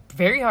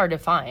very hard to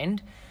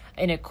find,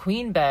 in a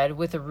queen bed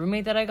with a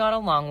roommate that I got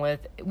along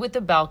with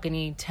a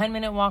balcony,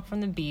 10-minute walk from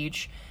the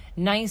beach,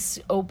 nice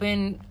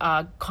open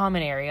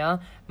common area,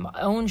 my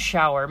own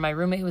shower. My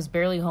roommate was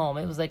barely home.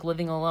 It was like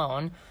living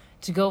alone.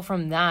 To go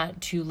from that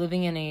to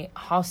living in a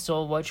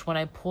hostel, which when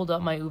I pulled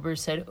up, my Uber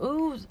said,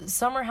 ooh,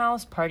 summer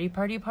house, party,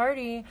 party,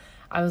 party.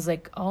 I was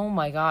like, oh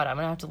my God, I'm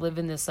going to have to live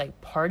in this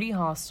like party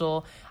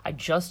hostel. I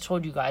just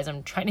told you guys,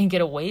 I'm trying to get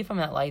away from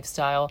that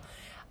lifestyle.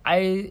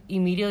 I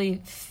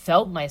immediately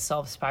felt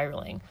myself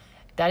spiraling.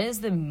 That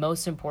is the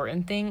most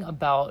important thing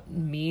about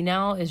me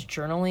now, is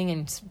journaling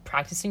and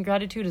practicing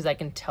gratitude, is I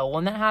can tell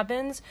when that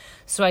happens.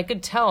 So I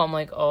could tell, I'm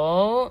like,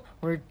 oh,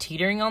 we're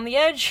teetering on the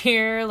edge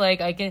here. Like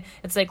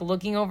it's like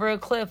looking over a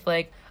cliff,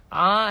 like,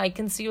 I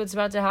can see what's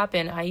about to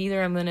happen.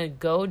 Either I'm going to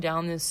go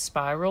down this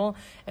spiral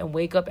and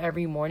wake up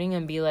every morning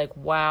and be like,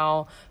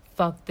 wow,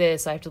 fuck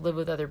this. I have to live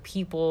with other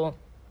people.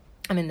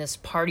 I'm in this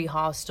party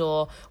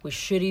hostel with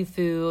shitty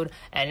food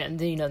and,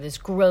 this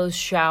gross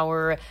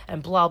shower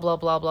and blah, blah,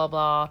 blah, blah,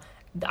 blah.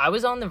 I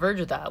was on the verge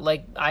of that.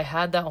 Like, I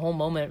had that whole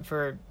moment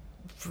for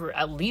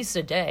at least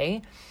a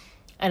day,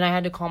 and I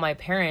had to call my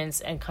parents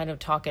and kind of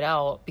talk it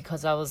out,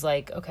 because I was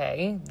like,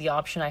 okay, the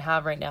option I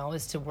have right now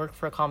is to work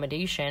for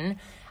accommodation.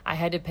 I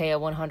had to pay a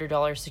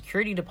 $100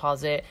 security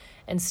deposit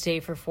and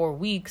stay for 4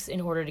 weeks in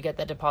order to get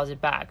that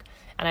deposit back.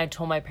 And I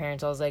told my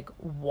parents, I was like,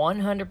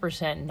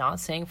 100% not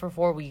staying for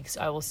 4 weeks.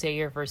 I will stay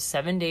here for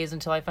 7 days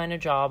until I find a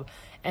job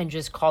and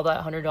just call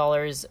that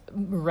 $100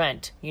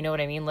 rent. You know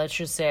what I mean? Let's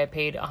just say I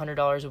paid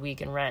 $100 a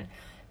week in rent,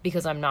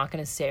 because I'm not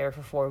going to stay here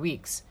for 4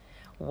 weeks.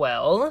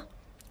 Well,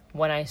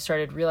 when I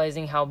started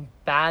realizing how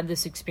bad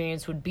this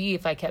experience would be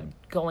if I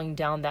kept going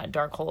down that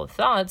dark hole of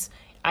thoughts,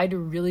 I had to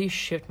really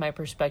shift my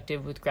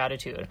perspective with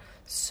gratitude.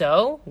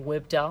 So,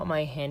 whipped out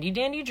my handy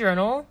dandy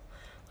journal,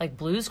 like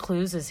Blue's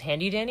Clues, this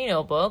handy dandy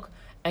notebook,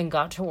 and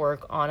got to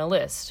work on a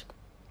list.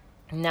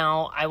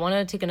 Now, I want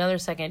to take another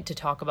second to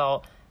talk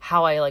about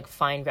how I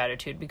find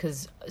gratitude,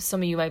 because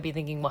some of you might be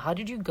thinking, well, how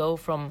did you go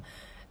from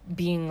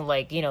being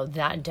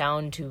that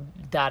down to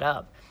that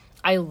up?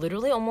 I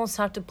literally almost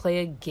have to play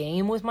a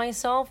game with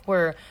myself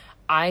where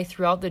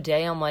throughout the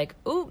day, I'm like,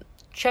 ooh,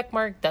 check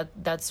mark,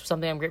 that's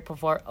something I'm grateful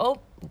for. Oh,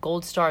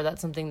 gold star,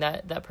 that's something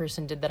that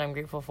person did that I'm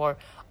grateful for.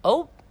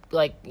 Oh,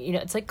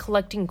 it's like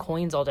collecting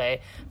coins all day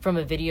from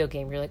a video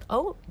game. You're like,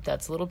 oh,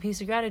 that's a little piece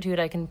of gratitude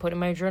I can put in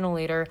my journal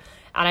later.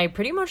 And I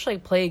pretty much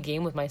play a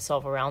game with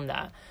myself around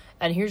that.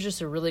 And here's just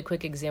a really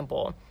quick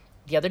example.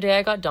 The other day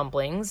I got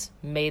dumplings,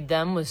 made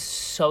them, was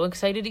so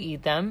excited to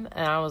eat them.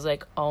 And I was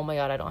like, oh my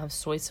God, I don't have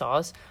soy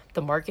sauce.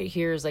 The market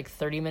here is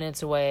 30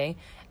 minutes away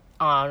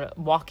on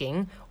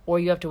walking, or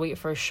you have to wait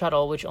for a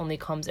shuttle, which only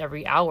comes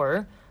every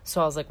hour.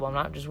 So I was like, well, I'm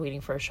not just waiting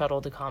for a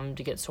shuttle to come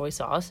to get soy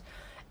sauce.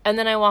 And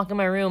then I walk in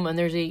my room and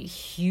there's a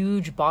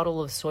huge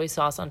bottle of soy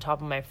sauce on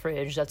top of my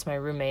fridge. That's my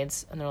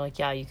roommate's. And they're like,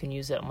 yeah, you can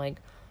use it. I'm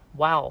like,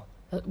 wow.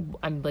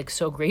 I'm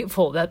so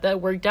grateful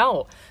that worked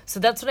out. So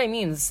that's what I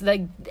mean. It's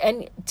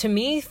and to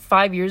me,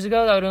 5 years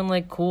ago, I would have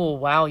been cool.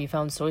 Wow, you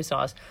found soy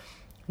sauce.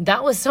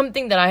 That was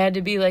something that I had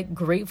to be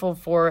grateful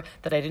for,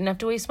 that I didn't have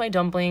to waste my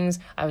dumplings.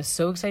 I was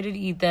so excited to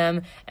eat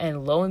them.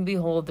 And lo and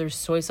behold, there's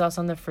soy sauce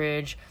on the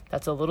fridge.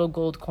 That's a little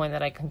gold coin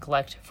that I can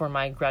collect for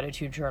my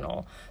gratitude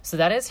journal. So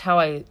that is how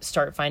I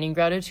start finding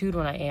gratitude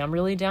when I am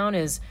really down,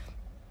 is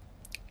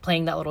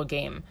playing that little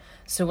game.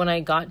 So when I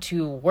got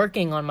to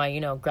working on my,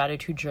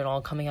 gratitude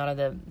journal, coming out of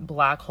the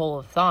black hole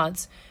of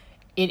thoughts,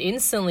 it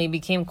instantly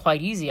became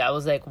quite easy. I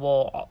was like,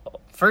 well,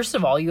 first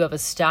of all, you have a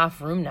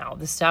staff room now.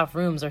 The staff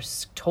rooms are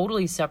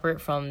totally separate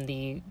from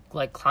the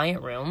like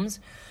client rooms.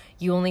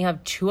 You only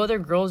have 2 other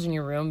girls in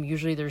your room.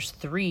 Usually there's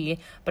 3,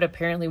 but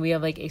apparently we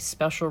have like a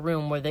special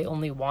room where they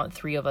only want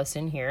 3 of us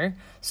in here.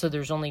 So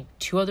there's only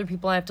 2 other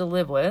people I have to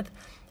live with.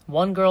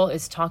 One girl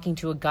is talking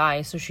to a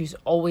guy, so she's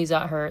always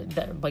at her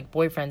like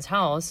boyfriend's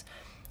house.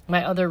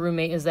 My other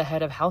roommate is the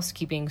head of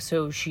housekeeping,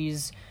 so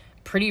she's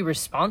pretty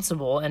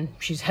responsible, and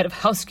she's head of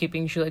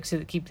housekeeping. She likes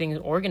to keep things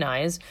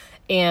organized,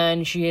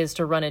 and she has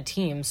to run a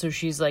team, so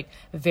she's like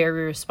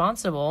very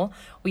responsible.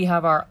 We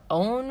have our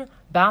own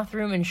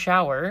bathroom and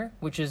shower,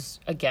 which is,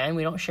 again,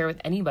 we don't share with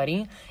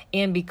anybody,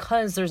 and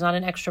because there's not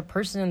an extra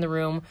person in the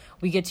room,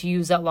 we get to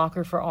use that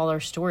locker for all our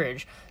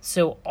storage.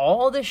 So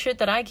all the shit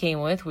that I came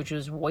with, which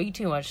was way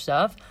too much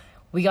stuff,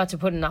 we got to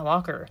put in that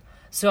locker.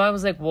 So I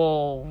was like,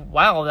 well,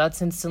 wow,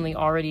 that's instantly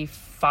already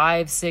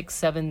 5, 6,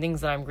 7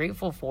 things that I'm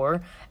grateful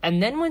for.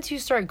 And then once you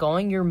start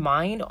going, your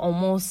mind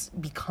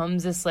almost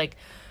becomes this like,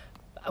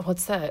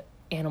 what's that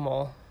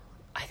animal?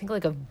 I think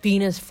like a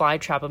Venus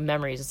flytrap of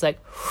memories. It's like,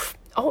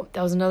 oh,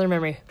 that was another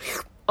memory.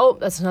 Oh,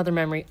 that's another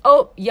memory.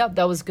 Oh, yep,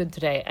 that was good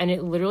today. And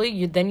it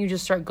literally, then you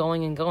just start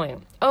going and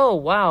going. Oh,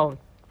 wow.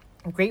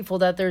 I'm grateful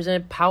that there's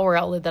a power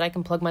outlet that I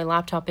can plug my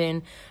laptop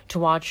in to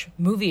watch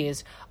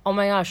movies. Oh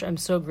my gosh, I'm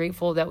so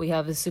grateful that we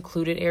have a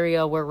secluded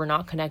area where we're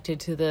not connected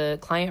to the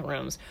client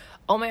rooms.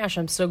 Oh my gosh,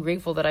 I'm so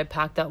grateful that I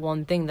packed that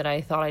one thing that I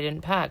thought I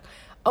didn't pack.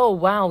 Oh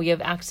wow, we have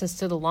access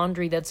to the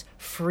laundry that's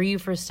free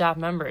for staff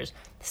members.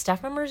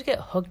 Staff members get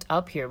hooked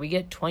up here. We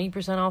get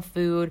 20% off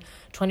food,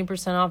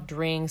 20% off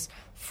drinks,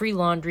 free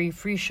laundry,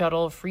 free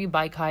shuttle, free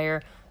bike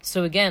hire.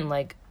 So again,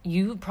 like,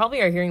 you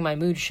probably are hearing my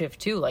mood shift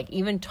too. Like,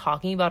 even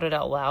talking about it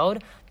out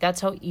loud,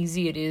 that's how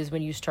easy it is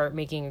when you start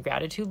making a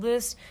gratitude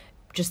list.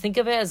 Just think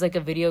of it as like a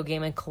video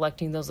game and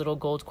collecting those little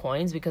gold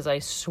coins, because I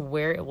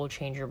swear it will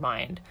change your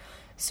mind.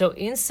 So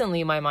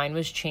instantly my mind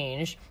was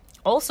changed.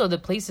 Also, the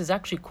place is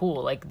actually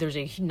cool. Like, there's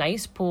a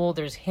nice pool,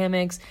 there's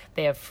hammocks,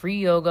 they have free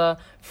yoga,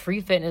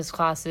 free fitness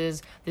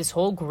classes, this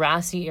whole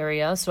grassy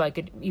area. So I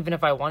could, even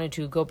if I wanted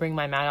to, go bring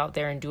my mat out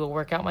there and do a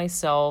workout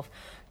myself.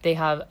 They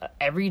have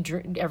every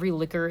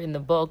liquor in the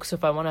book. So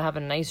if I want to have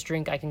a nice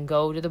drink, I can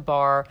go to the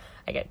bar.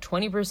 I get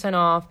 20%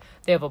 off.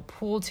 They have a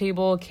pool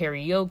table,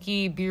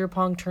 karaoke, beer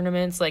pong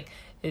tournaments. Like,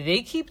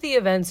 they keep the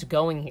events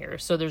going here.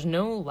 So there's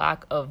no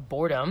lack of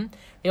boredom.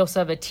 They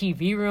also have a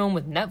TV room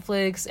with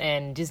Netflix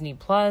and Disney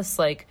Plus.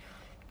 Like,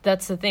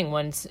 that's the thing.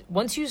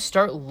 Once you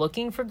start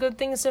looking for good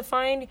things to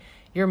find,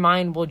 your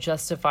mind will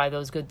justify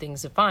those good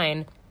things to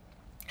find.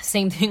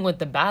 Same thing with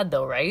the bad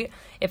though, right?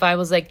 If I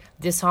was like,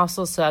 this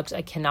hostel sucks,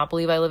 I cannot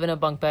believe I live in a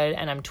bunk bed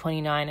and I'm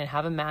 29 and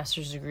have a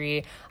master's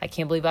degree, I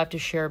can't believe I have to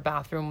share a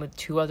bathroom with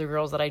 2 other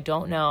girls that I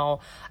don't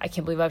know, I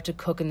can't believe I have to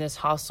cook in this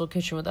hostel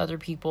kitchen with other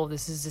people,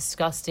 this is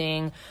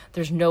disgusting,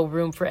 there's no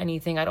room for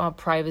anything, I don't have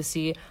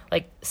privacy.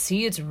 Like,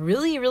 see, it's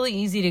really, really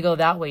easy to go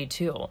that way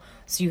too.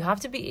 So you have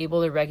to be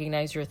able to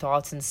recognize your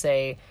thoughts and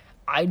say,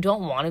 I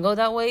don't want to go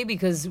that way,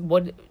 because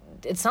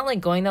it's not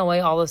like going that way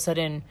all of a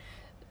sudden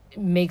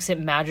makes it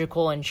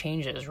magical and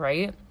changes,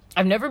 right?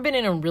 I've never been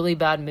in a really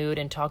bad mood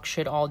and talked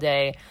shit all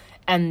day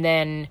and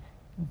then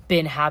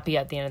been happy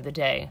at the end of the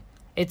day.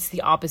 It's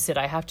the opposite.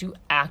 I have to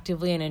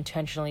actively and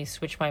intentionally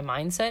switch my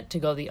mindset to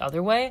go the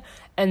other way,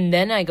 and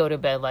then I go to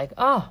bed like,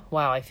 oh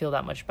wow, I feel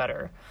that much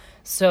better.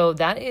 So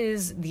that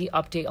is the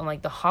update on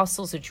like the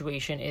hostel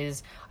situation.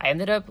 Is I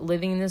ended up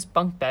living in this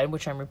bunk bed,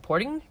 which I'm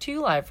reporting to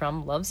you live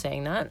from, love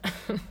saying that,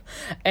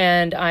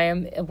 and I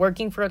am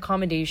working for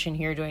accommodation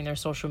here doing their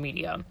social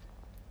media.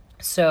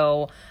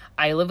 So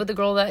I live with a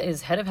girl that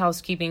is head of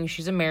housekeeping.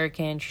 She's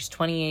American. She's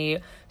 28.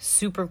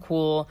 Super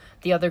cool.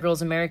 The other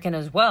girl's American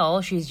as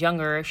well. She's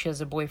younger. She has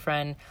a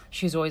boyfriend.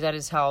 She's always at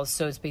his house.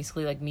 So it's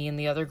basically like me and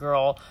the other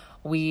girl.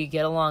 We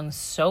get along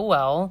so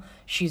well.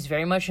 She's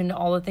very much into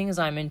all the things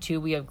I'm into.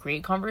 We have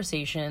great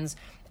conversations.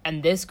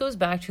 And this goes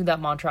back to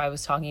that mantra I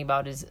was talking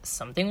about, is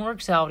something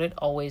works out, it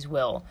always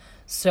will.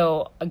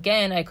 So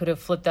again, I could have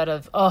flipped that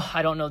of, oh,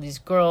 I don't know these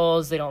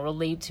girls, they don't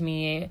relate to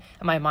me. And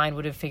my mind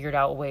would have figured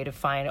out a way to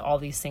find all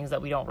these things that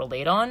we don't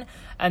relate on.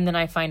 And then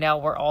I find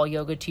out we're all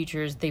yoga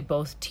teachers. They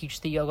both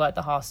teach the yoga at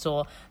the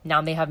hostel.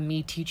 Now they have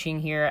me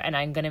teaching here, and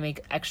I'm going to make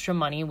extra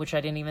money, which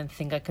I didn't even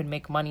think I could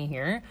make money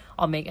here.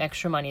 I'll make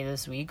extra money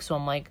this week. So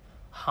I'm like,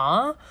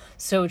 huh?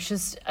 So it's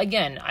just,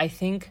 again, I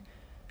think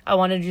I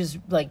want to just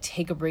like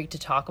take a break to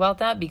talk about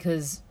that,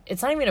 because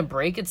it's not even a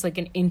break. It's like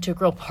an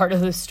integral part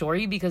of the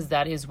story, because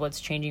that is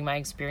what's changing my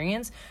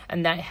experience.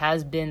 And that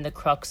has been the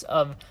crux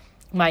of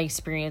my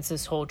experience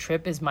this whole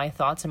trip, is my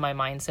thoughts and my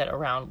mindset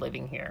around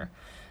living here.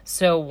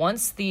 So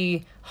once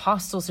the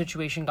hostel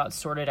situation got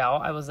sorted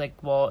out, I was like,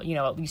 well, you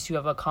know, at least you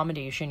have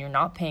accommodation. You're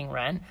not paying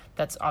rent.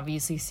 That's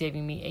obviously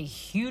saving me a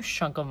huge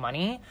chunk of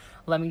money.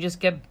 Let me just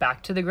get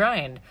back to the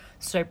grind.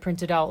 So I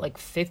printed out like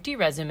 50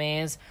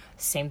 resumes,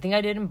 same thing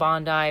I did in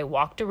Bondi,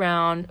 walked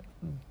around,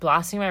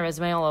 blasting my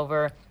resume all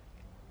over.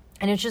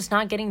 And it's just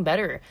not getting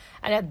better.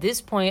 And at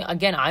this point,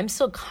 again, I'm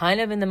still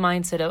kind of in the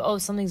mindset of, oh,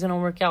 something's going to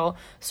work out.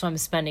 So I'm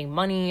spending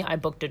money. I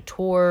booked a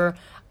tour.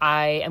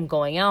 I am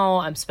going out.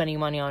 I'm spending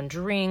money on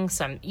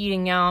drinks. I'm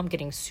eating out. I'm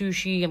getting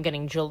sushi. I'm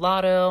getting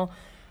gelato.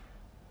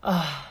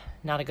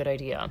 Not a good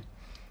idea.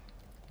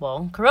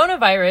 Well,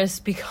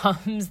 coronavirus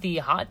becomes the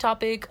hot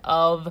topic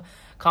of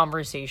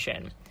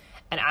conversation.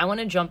 And I want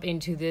to jump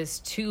into this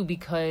too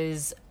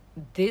because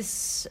I'm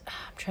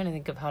trying to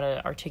think of how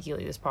to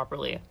articulate this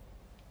properly.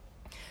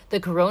 The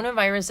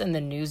coronavirus and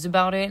the news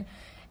about it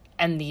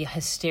and the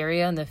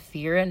hysteria and the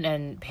fear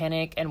and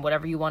panic and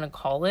whatever you want to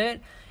call it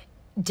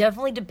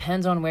definitely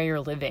depends on where you're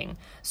living.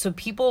 So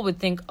people would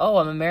think, oh,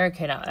 I'm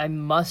American. I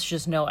must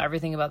just know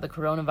everything about the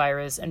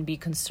coronavirus and be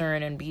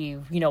concerned and be,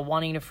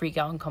 wanting to freak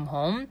out and come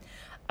home.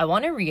 I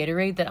want to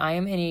reiterate that I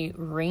am in a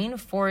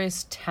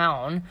rainforest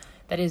town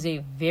that is a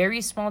very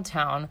small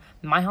town.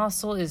 My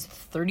hostel is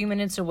 30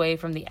 minutes away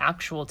from the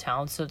actual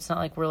town. So it's not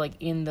like we're like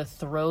in the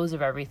throes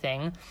of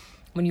everything.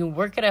 When you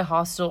work at a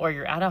hostel or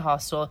you're at a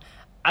hostel,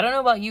 I don't know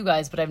about you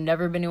guys, but I've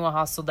never been to a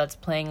hostel that's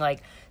playing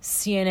like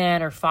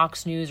CNN or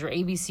Fox News or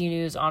ABC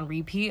News on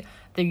repeat.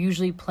 They're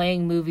usually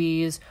playing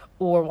movies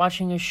or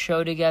watching a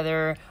show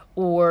together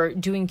or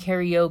doing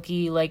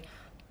karaoke. Like,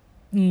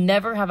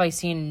 never have I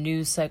seen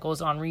news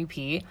cycles on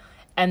repeat.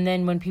 And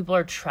then when people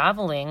are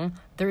traveling,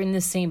 they're in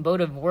the same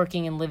boat of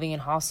working and living in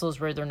hostels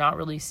where they're not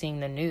really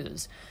seeing the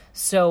news.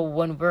 So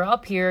when we're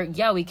up here,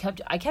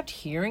 I kept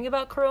hearing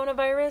about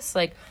coronavirus.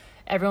 Like,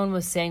 everyone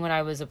was saying when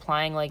I was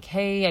applying, like,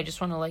 hey, I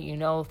just want to let you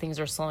know things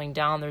are slowing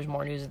down. There's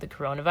more news of the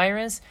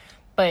coronavirus.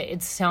 But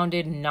it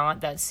sounded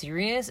not that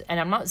serious. And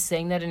I'm not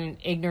saying that in an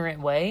ignorant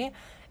way.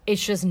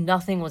 It's just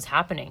nothing was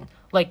happening.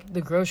 Like,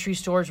 the grocery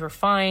stores were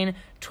fine.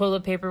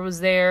 Toilet paper was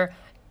there.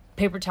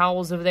 Paper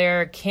towels were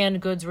there.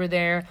 Canned goods were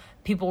there.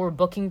 People were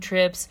booking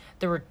trips.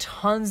 There were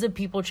tons of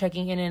people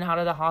checking in and out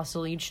of the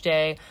hostel each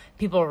day.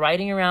 People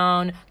riding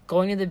around,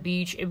 going to the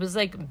beach. It was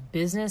like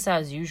business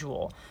as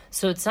usual.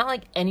 So it's not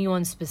like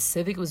anyone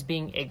specific was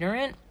being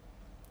ignorant.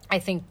 I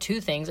think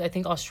two things. I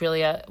think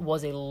Australia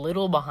was a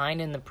little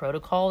behind in the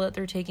protocol that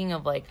they're taking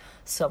of like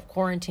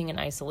self-quarantine and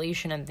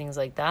isolation and things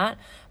like that.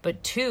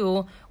 But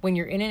two, when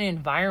you're in an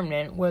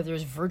environment where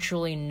there's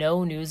virtually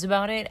no news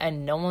about it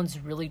and no one's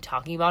really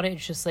talking about it,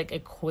 it's just like a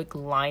quick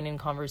line in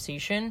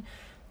conversation.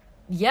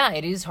 Yeah,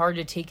 it is hard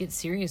to take it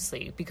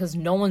seriously because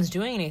no one's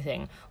doing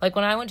anything. Like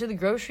when I went to the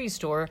grocery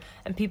store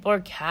and people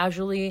are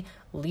casually,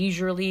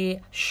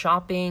 leisurely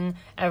shopping,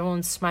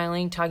 everyone's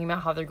smiling, talking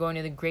about how they're going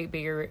to the Great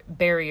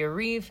Barrier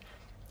Reef.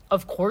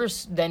 Of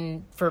course,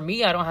 then for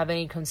me, I don't have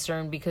any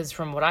concern because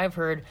from what I've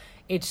heard,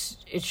 it's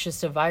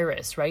just a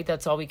virus, right?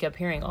 That's all we kept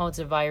hearing. Oh, it's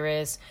a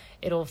virus.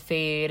 It'll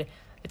fade.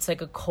 It's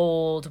like a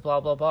cold,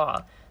 blah, blah,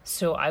 blah.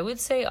 So I would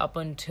say up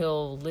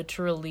until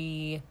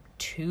literally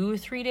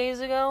 2-3 days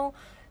ago,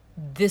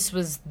 this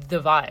was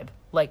the vibe,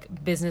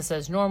 like business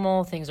as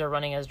normal, things are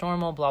running as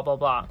normal, blah, blah,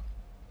 blah.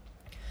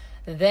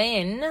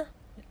 Then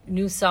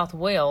New South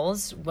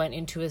Wales went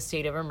into a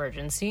state of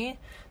emergency.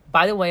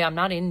 By the way, I'm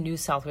not in New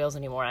South Wales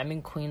anymore. I'm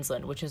in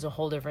Queensland, which is a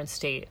whole different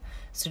state.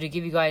 So to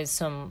give you guys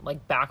some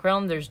like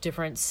background, there's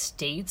different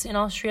states in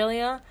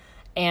Australia,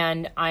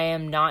 and I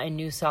am not in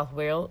New South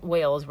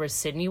Wales where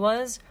Sydney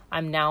was.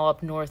 I'm now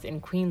up north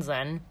in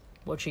Queensland,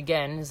 which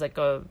again is like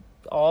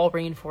all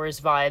rainforest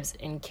vibes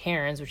in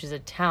Cairns, which is a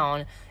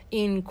town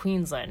in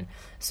Queensland.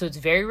 So it's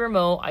very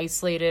remote,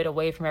 isolated,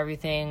 away from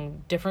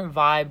everything, different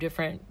vibe,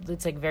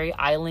 it's like very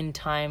island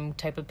time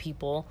type of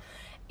people.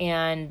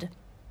 And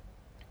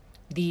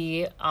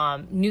the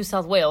New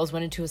South Wales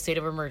went into a state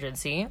of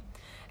emergency.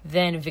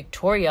 Then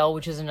Victoria,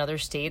 which is another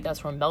state,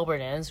 that's where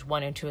Melbourne is,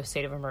 went into a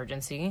state of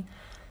emergency.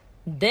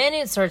 Then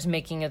it starts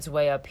making its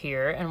way up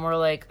here, and we're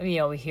like, we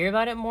hear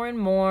about it more and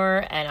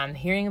more, and I'm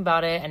hearing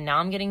about it, and now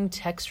I'm getting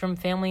texts from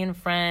family and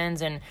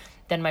friends, and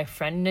then my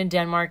friend in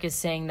Denmark is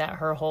saying that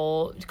her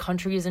whole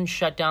country is in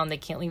shutdown, they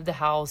can't leave the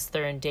house,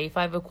 they're in day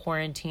 5 of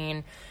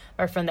quarantine.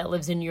 My friend that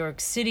lives in New York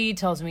City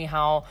tells me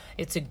how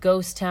it's a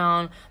ghost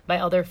town.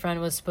 My other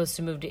friend was supposed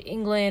to move to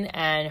England,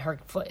 and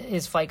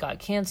his flight got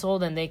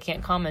canceled, and they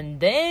can't come, and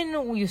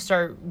then you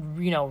start,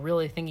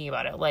 really thinking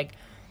about it, like,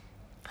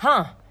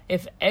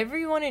 if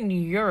everyone in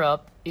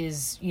Europe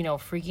is,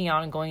 freaking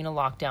out and going into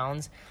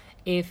lockdowns,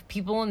 if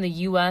people in the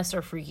U.S.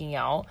 are freaking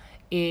out,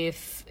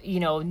 if,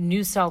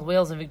 New South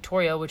Wales and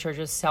Victoria, which are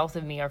just south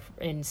of me, are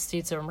in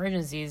states of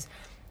emergencies,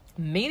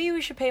 maybe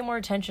we should pay more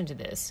attention to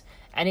this.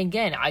 And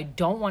again, I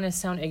don't want to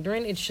sound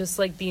ignorant. It's just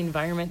like the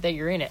environment that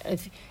you're in.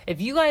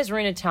 If you guys were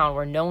in a town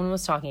where no one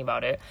was talking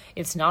about it,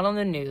 it's not on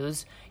the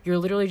news, you're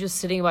literally just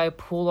sitting by a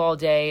pool all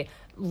day,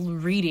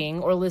 reading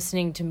or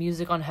listening to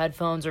music on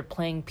headphones or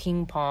playing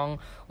ping pong,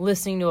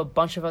 listening to a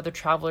bunch of other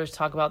travelers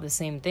talk about the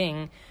same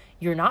thing,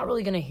 you're not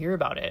really going to hear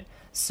about it.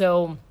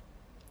 So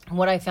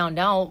what I found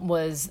out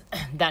was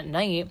that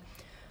night,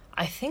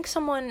 I think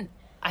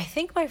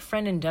my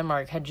friend in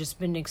Denmark had just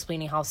been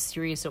explaining how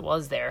serious it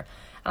was there.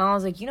 And I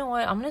was like, you know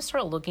what? I'm going to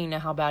start looking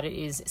at how bad it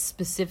is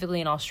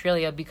specifically in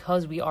Australia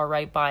because we are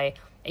right by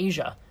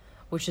Asia.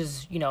 which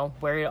is,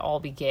 where it all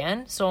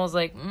began. So I was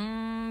like,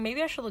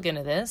 maybe I should look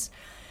into this.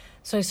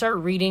 So I start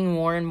reading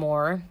more and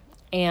more,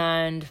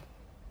 and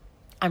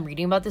I'm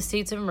reading about the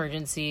states of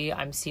emergency.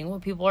 I'm seeing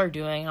what people are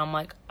doing. And I'm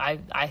like,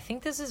 I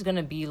think this is going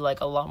to be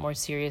like a lot more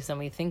serious than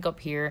we think up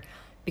here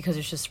because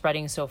it's just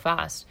spreading so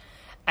fast.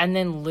 And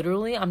then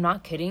literally, I'm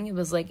not kidding, it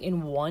was like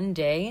in one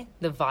day,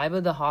 the vibe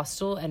of the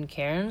hostel and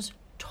Cairns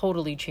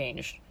totally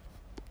changed.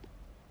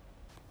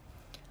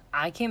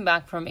 I came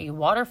back from a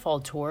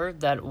waterfall tour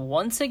that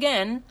once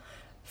again,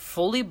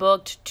 fully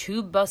booked,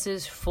 2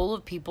 buses full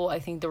of people. I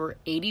think there were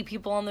 80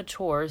 people on the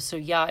tour. So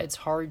yeah, it's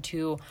hard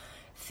to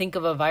think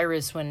of a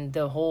virus when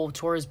the whole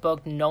tour is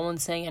booked. No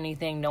one's saying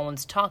anything. No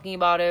one's talking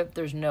about it.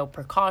 There's no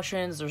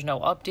precautions. There's no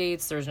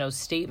updates. There's no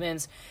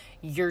statements.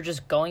 You're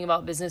just going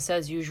about business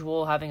as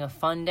usual, having a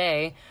fun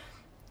day.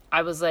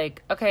 I was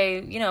like,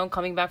 okay,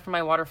 coming back from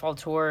my waterfall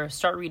tour,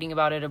 start reading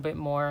about it a bit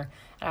more.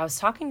 And I was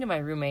talking to my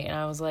roommate and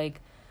I was like,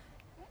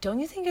 don't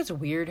you think it's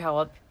weird how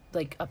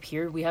up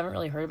here we haven't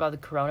really heard about the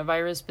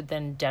coronavirus, but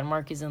then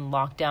Denmark is in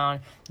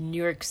lockdown.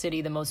 New York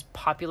City, the most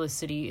populous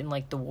city in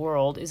the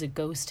world, is a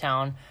ghost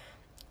town.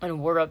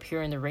 And we're up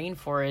here in the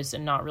rainforest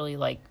and not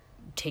really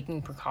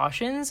taking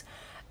precautions.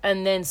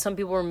 And then some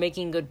people were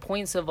making good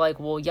points of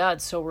well, yeah,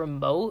 it's so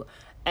remote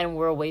and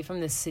we're away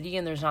from the city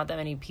and there's not that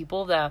many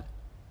people, that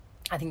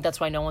I think that's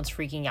why no one's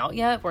freaking out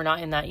yet. We're not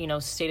in that,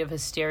 state of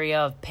hysteria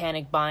of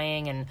panic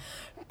buying and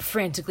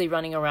frantically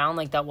running around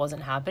like that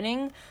wasn't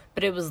happening.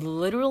 But it was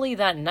literally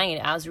that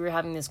night as we were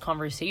having this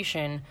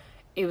conversation,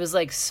 it was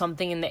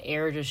something in the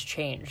air just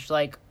changed.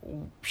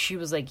 She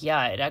was like,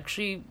 yeah, it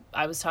actually,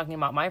 I was talking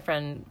about my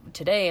friend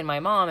today and my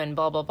mom and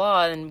blah, blah,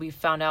 blah. And we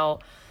found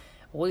out,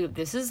 well,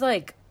 this is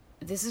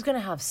going to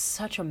have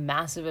such a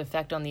massive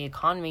effect on the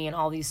economy and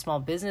all these small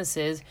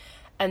businesses.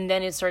 And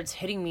then it starts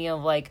hitting me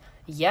of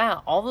yeah,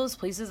 all those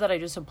places that I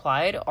just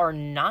applied are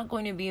not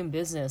going to be in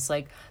business.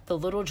 The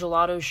little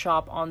gelato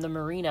shop on the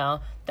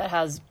marina that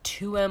has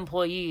 2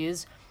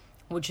 employees,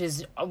 which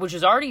is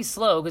already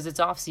slow because it's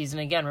off season.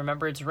 Again,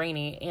 remember, it's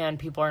rainy and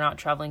people are not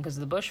traveling because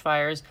of the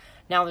bushfires.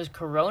 Now there's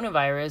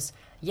coronavirus.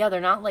 Yeah, they're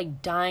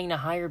not dying to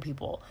hire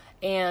people.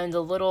 And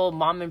the little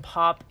mom and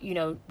pop,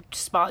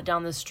 spot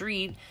down the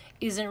street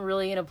isn't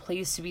really in a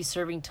place to be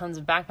serving tons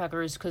of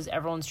backpackers because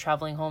everyone's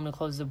traveling home to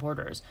close the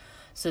borders.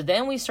 So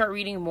then we start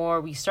reading more,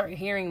 we start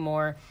hearing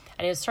more,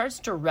 and it starts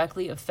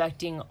directly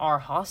affecting our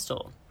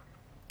hostel.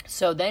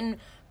 So then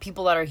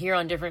people that are here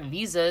on different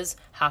visas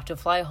have to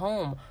fly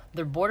home.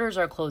 Their borders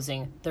are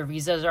closing. Their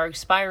visas are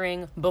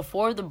expiring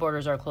before the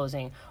borders are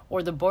closing.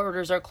 Or the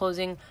borders are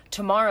closing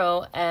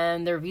tomorrow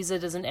and their visa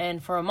doesn't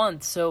end for a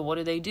month. So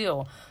what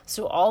do?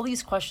 So all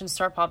these questions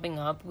start popping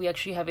up. We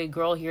actually have a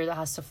girl here that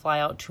has to fly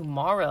out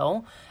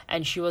tomorrow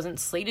and she wasn't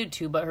slated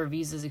to, but her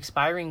visa is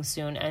expiring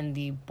soon and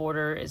the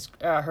border is,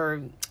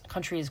 her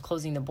country is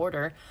closing the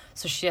border.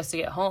 So she has to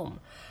get home.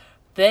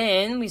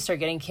 Then we start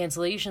getting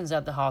cancellations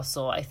at the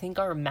hostel. I think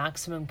our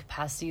maximum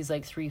capacity is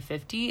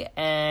 350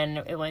 and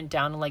it went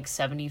down to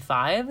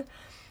 75.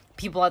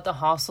 People at the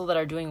hostel that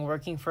are doing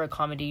working for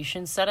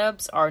accommodation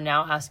setups are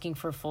now asking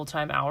for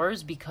full-time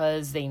hours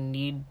because they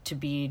need to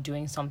be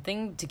doing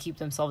something to keep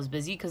themselves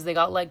busy because they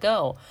got let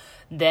go.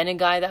 Then a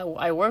guy that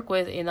I work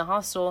with in the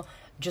hostel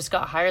just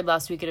got hired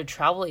last week at a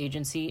travel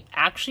agency,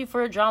 actually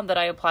for a job that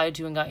I applied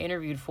to and got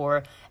interviewed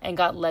for, and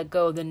got let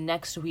go the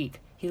next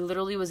week. He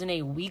literally was in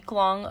a week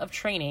long of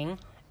training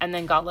and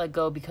then got let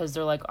go because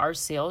they're our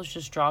sales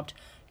just dropped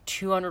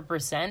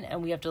 200%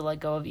 and we have to let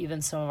go of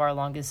even some of our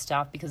longest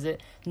staff because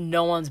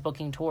no one's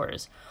booking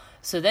tours.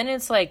 So then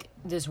it's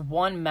this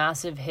one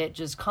massive hit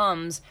just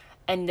comes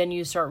and then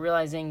you start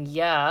realizing,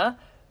 yeah,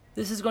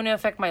 this is going to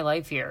affect my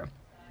life here.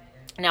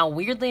 Now,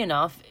 weirdly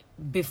enough,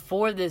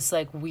 before this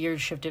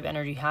weird shift of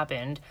energy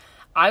happened,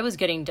 I was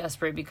getting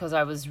desperate because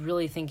I was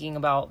really thinking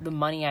about the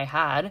money I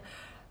had.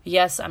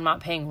 Yes, I'm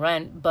not paying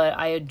rent, but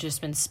I had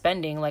just been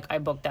spending. I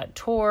booked that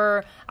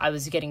tour, I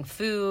was getting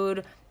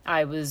food,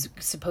 I was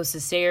supposed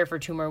to stay here for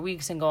 2 more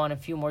weeks and go on a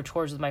few more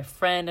tours with my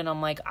friend. And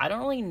I'm I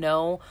don't really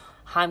know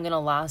how I'm going to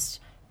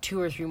last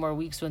 2 or 3 more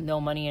weeks with no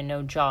money and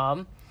no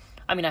job.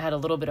 I mean, I had a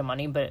little bit of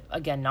money, but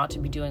again, not to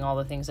be doing all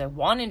the things I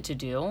wanted to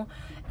do.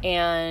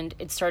 And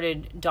it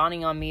started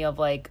dawning on me of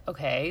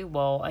okay,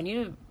 well, I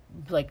need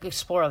to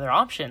explore other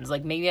options.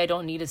 Maybe I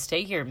don't need to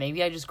stay here.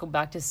 Maybe I just go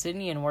back to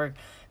Sydney and work.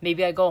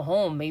 Maybe I go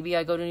home. Maybe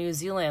I go to New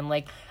Zealand.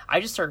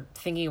 I just start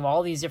thinking of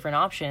all these different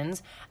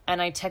options.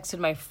 And I texted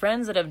my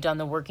friends that have done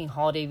the working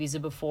holiday visa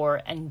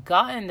before and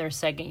gotten their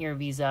 2nd year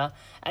visa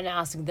and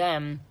asked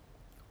them,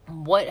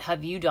 what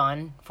have you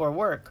done for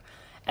work?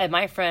 And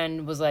my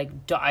friend was I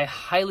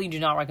highly do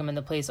not recommend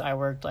the place I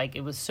worked.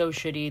 It was so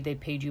shitty. They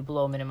paid you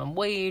below minimum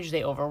wage.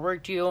 They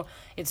overworked you.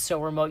 It's so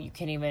remote. You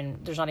can't even,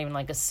 there's not even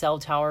a cell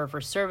tower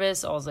for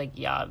service. I was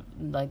yeah,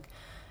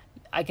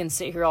 I can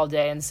sit here all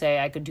day and say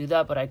I could do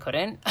that, but I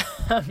couldn't.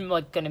 I'm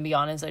going to be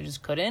honest, I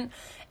just couldn't.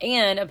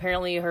 And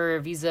apparently her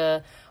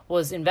visa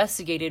was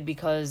investigated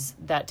because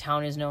that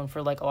town is known for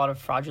a lot of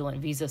fraudulent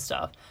visa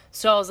stuff.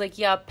 So I was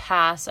yeah,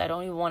 pass. I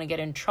don't even want to get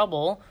in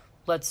trouble.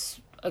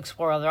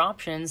 explore other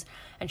options.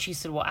 And she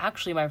said, well,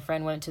 actually, my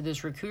friend went to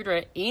this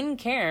recruiter in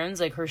Cairns,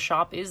 like her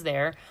shop is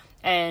there,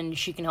 and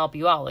she can help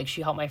you out. Like,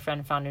 she helped my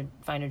friend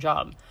find a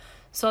job.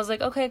 So I was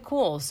like, okay,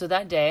 cool. So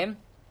that day,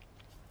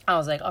 I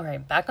was like, all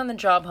right, back on the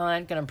job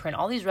hunt, gonna print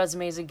all these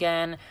resumes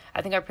again.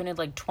 I think I printed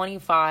like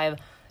 25,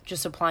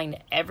 just applying to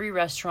every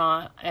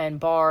restaurant and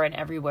bar and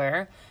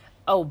everywhere.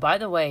 Oh, by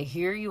the way,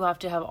 here you have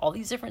to have all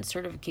these different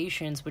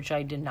certifications, which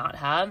I did not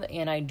have,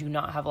 and I do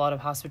not have a lot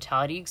of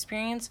hospitality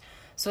experience.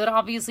 So that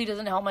obviously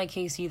doesn't help my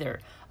case either.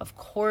 Of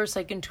course,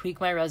 I can tweak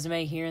my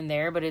resume here and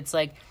there, but it's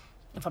like,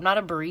 if I'm not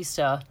a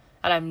barista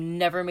and I've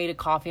never made a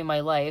coffee in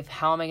my life,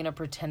 how am I going to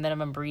pretend that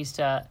I'm a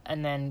barista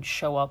and then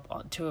show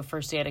up to a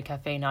first day at a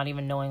cafe not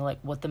even knowing like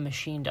what the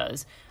machine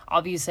does?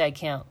 Obviously, I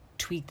can't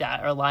tweak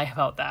that or lie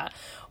about that.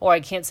 Or I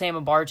can't say I'm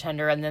a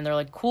bartender and then they're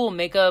like, cool,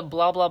 make a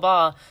blah, blah,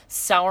 blah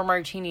sour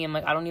martini. I'm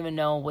like, I don't even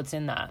know what's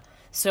in that.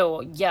 So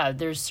yeah,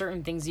 there's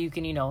certain things you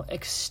can,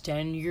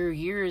 extend your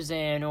years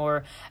in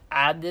or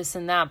add this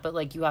and that, but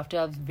like you have to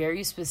have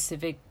very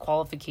specific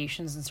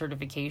qualifications and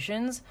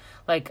certifications,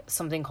 like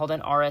something called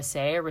an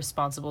RSA, a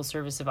responsible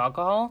service of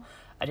alcohol.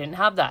 I didn't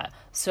have that.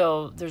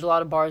 So there's a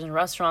lot of bars and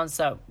restaurants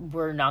that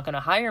were not going to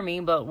hire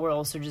me, but we're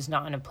also just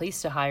not in a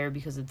place to hire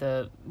because of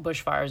the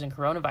bushfires and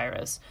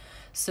coronavirus.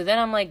 So then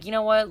I'm like, you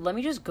know what? Let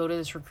me just go to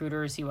this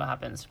recruiter and see what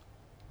happens.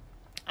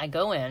 I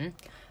go in.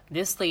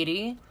 This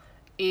lady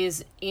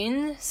is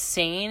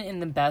insane in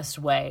the best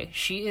way.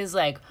 She is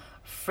like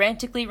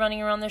frantically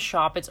running around the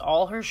shop. It's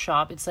all her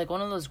shop. It's like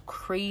one of those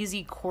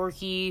crazy,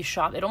 quirky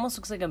shop. It almost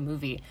looks like a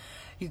movie.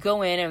 You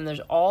go in and there's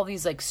all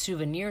these like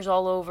souvenirs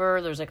all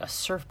over. There's like a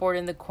surfboard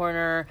in the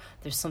corner.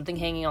 There's something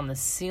hanging on the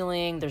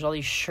ceiling. There's all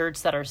these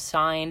shirts that are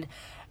signed.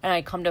 And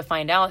I come to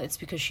find out it's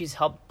because she's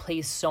helped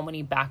place so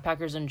many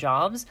backpackers in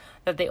jobs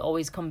that they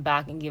always come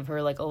back and give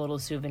her like a little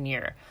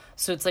souvenir.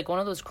 So it's like one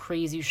of those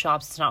crazy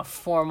shops. It's not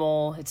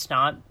formal. It's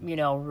not,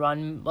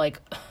 run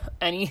like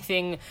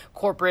anything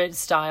corporate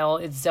style.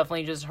 It's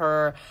definitely just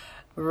her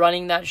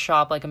running that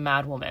shop like a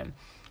mad woman.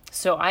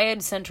 So I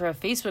had sent her a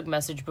Facebook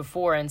message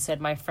before and said,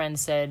 my friend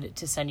said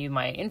to send you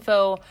my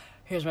info.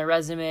 Here's my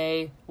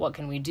resume. What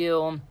can we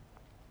do?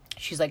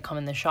 She's like, come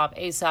in the shop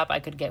ASAP. I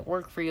could get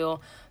work for you.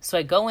 So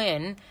I go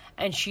in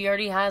and she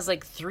already has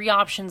like 3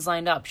 options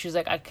lined up. She's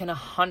like, I can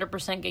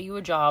 100% get you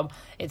a job.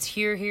 It's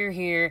here, here,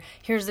 here.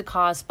 Here's the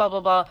cost, blah,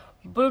 blah, blah.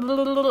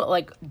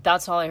 Like,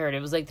 that's all I heard.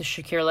 It was like the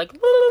Shakira,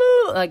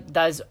 like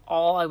that is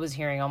all I was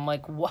hearing. I'm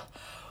like, what?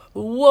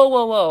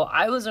 Whoa.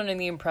 I was under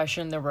the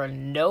impression there were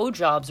no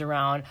jobs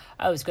around.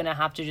 I was going to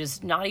have to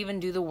just not even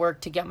do the work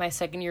to get my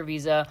second year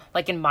visa.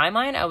 Like in my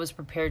mind, I was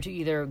prepared to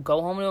either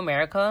go home to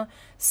America,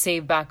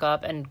 save back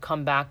up and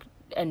come back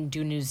and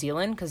do New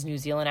Zealand, because New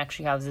Zealand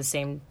actually has the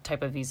same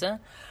type of visa,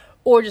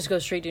 or just go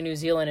straight to New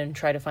Zealand and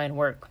try to find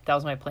work. That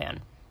was my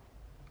plan.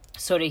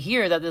 So to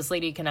hear that this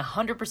lady can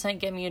 100%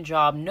 get me a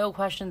job, no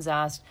questions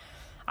asked,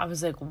 I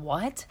was like,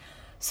 what?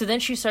 So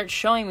then she starts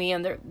showing me,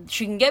 and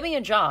she can get me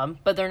a job,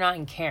 but they're not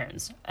in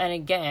Cairns. And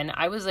again,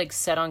 I was like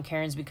set on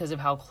Cairns because of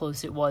how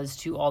close it was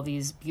to all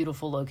these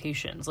beautiful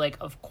locations. Like,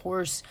 of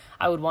course,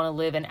 I would want to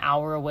live an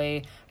hour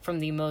away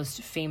from the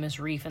most famous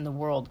reef in the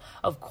world.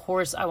 Of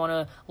course, I want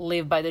to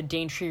live by the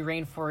Daintree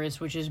Rainforest,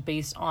 which is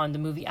based on the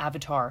movie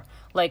Avatar.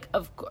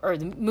 Or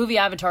the movie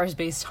Avatar is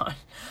based on.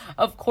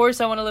 Of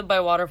course, I want to live by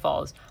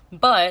waterfalls.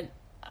 But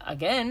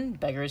again,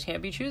 beggars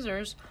can't be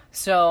choosers.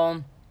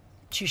 So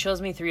she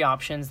shows me 3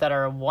 options that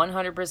are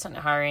 100%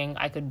 hiring.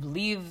 I could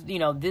leave,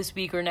 this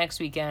week or next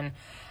weekend.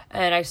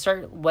 And I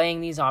start weighing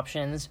these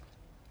options.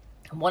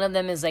 One of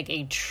them is like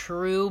a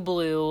True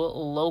Blue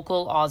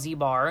local Aussie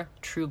bar.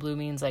 True Blue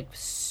means like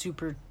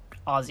super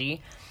Aussie.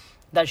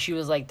 That she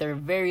was like, they're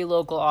very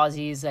local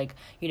Aussies. Like,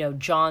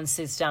 John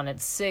sits down at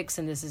 6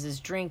 and this is his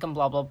drink and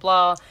blah, blah,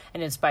 blah.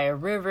 And it's by a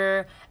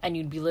river. And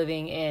you'd be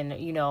living in,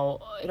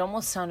 it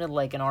almost sounded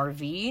like an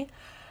RV.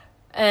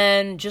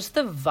 And just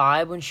the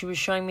vibe when she was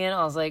showing me it,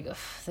 I was like,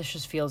 this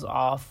just feels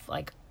off.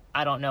 Like,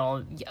 I don't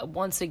know.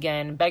 Once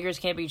again, beggars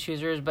can't be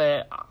choosers,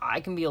 but I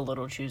can be a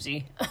little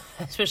choosy,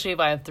 especially if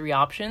I have 3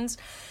 options.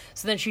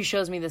 So then she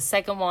shows me the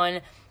second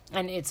one,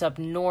 and it's up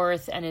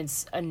north, and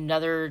it's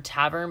another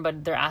tavern,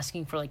 but they're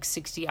asking for like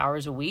 60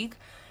 hours a week.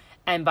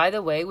 And by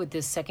the way, with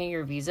this second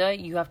year visa,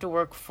 you have to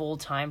work full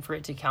time for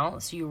it to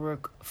count. So you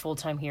work full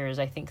time here is,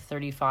 I think,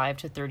 35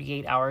 to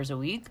 38 hours a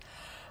week.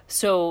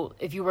 So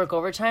if you work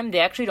overtime, they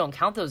actually don't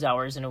count those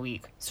hours in a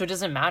week. So it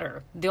doesn't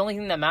matter. The only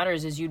thing that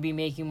matters is you'd be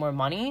making more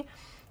money.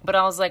 But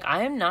I was like,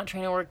 I am not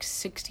trying to work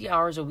 60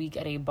 hours a week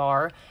at a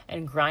bar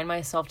and grind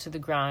myself to the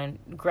ground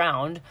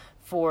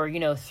for,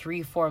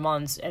 3-4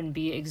 months and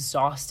be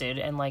exhausted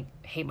and like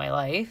hate my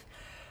life.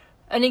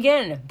 And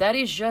again, that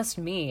is just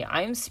me.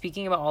 I'm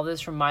speaking about all this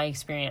from my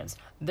experience.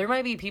 There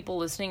might be people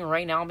listening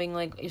right now being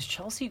like, is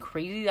Chelsea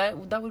crazy?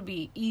 That would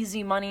be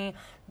easy money.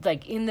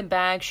 Like in the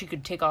bag, she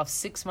could take off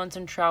 6 months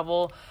and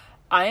travel.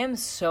 I am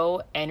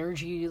so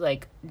energy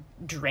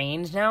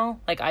drained now.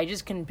 Like I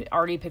just can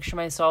already picture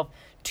myself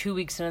 2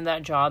 weeks into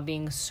that job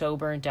being so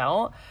burnt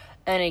out.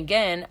 And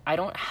again, I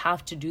don't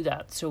have to do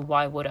that. So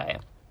why would I?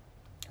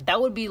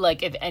 That would be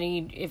like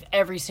if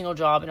every single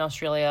job in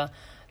Australia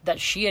that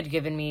she had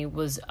given me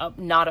was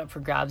not up for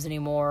grabs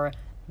anymore,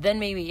 then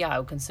maybe, yeah, I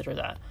would consider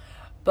that.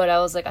 But I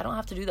was like, I don't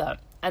have to do that.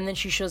 And then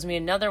she shows me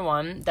another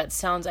one that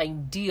sounds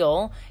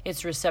ideal.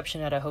 It's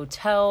reception at a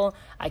hotel.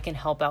 I can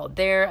help out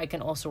there. I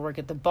can also work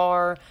at the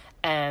bar.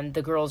 And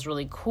the girl's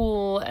really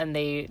cool. And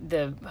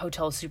the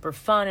hotel's super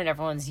fun and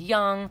everyone's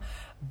young.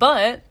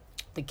 But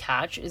the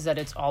catch is that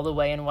it's all the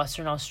way in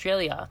Western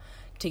Australia.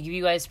 To give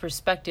you guys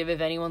perspective,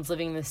 if anyone's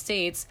living in the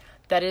States,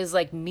 that is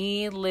like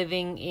me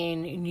living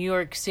in New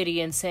York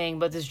City and saying,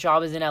 but this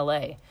job is in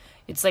LA.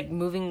 It's like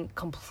moving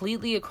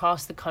completely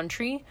across the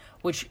country,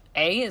 which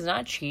A, is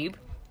not cheap.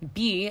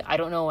 B, I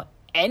don't know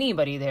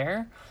anybody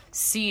there.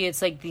 C,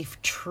 it's like the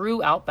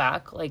true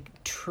outback,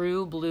 like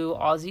true blue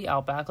Aussie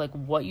outback, like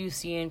what you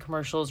see in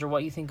commercials or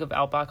what you think of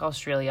outback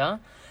Australia.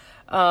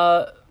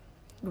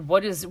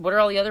 What are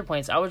all the other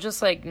points? I was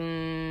just like,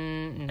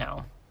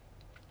 no,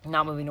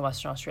 not moving to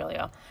Western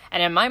Australia.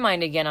 And in my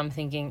mind, again, I'm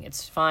thinking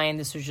it's fine.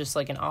 This was just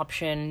like an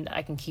option.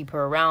 I can keep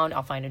her around.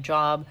 I'll find a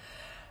job.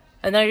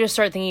 And then I just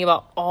started thinking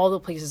about all the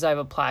places I've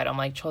applied. I'm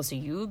like, Chelsea,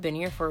 you've been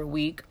here for a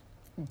week,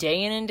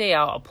 day in and day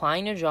out,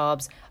 applying to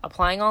jobs,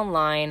 applying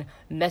online,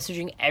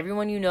 messaging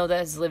everyone you know that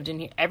has lived in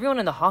here. Everyone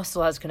in the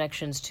hostel has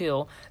connections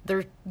too.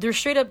 They're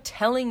straight up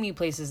telling me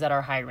places that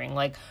are hiring.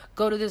 Like,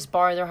 go to this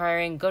bar, they're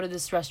hiring. Go to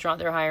this restaurant,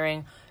 they're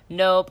hiring.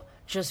 Nope,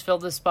 just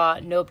filled the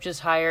spot. Nope, just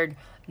hired.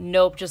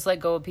 Nope, just let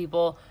go of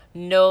people.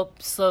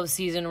 Nope, slow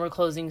season, we're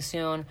closing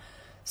soon.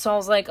 So I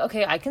was like,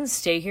 okay, I can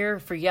stay here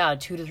for, 2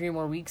 to 3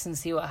 more weeks and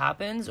see what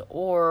happens,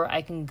 or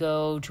I can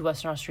go to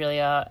Western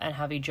Australia and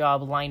have a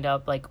job lined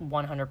up like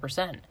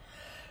 100%.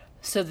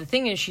 So the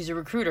thing is, she's a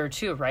recruiter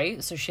too,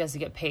 right? So she has to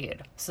get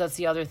paid. So that's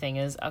the other thing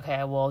is,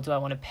 okay, well, do I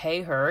want to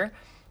pay her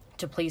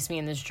to place me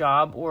in this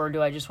job, or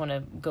do I just want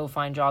to go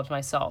find jobs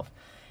myself?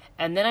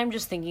 And then I'm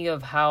just thinking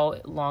of how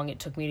long it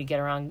took me to get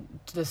around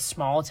to the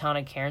small town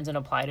of Cairns and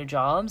apply to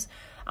jobs.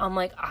 I'm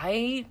like,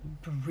 I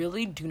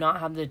really do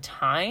not have the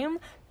time,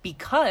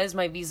 because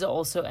my visa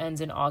also ends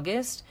in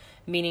August,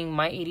 meaning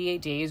my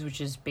 88 days, which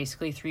is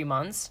basically 3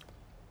 months,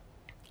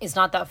 is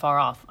not that far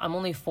off. I'm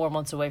only 4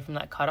 months away from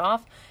that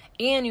cutoff.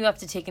 And you have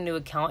to take into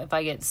account if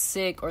I get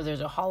sick or there's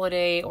a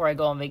holiday or I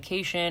go on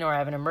vacation or I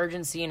have an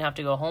emergency and have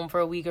to go home for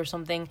a week or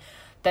something,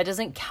 that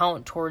doesn't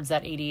count towards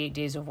that 88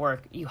 days of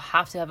work. You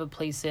have to have a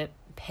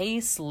pay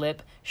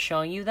slip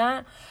showing you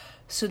that.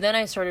 So then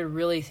I started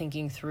really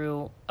thinking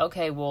through,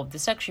 okay, well,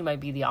 this actually might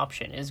be the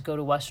option, is go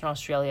to Western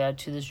Australia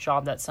to this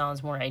job that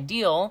sounds more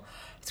ideal.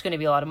 It's going to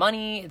be a lot of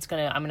money. I'm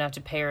going to have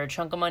to pay her a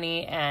chunk of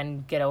money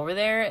and get over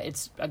there.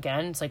 It's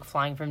like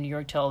flying from New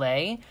York to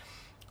LA.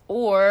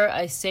 Or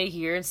I stay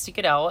here and stick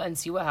it out and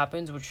see what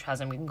happens, which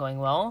hasn't been going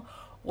well.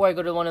 Or I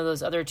go to one of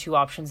those other 2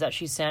 options that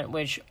she sent,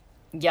 which,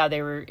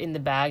 they were in the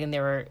bag and they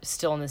were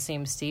still in the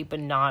same state, but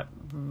not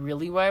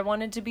really where I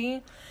wanted to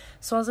be.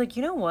 So I was like,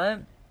 you know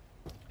what?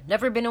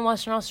 Never been in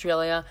Western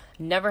Australia,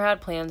 never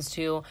had plans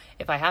to.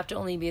 If I have to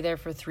only be there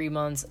for 3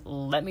 months,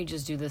 let me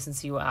just do this and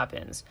see what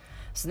happens.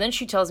 So then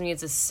she tells me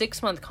it's a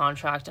 6-month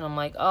contract, and I'm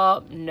like,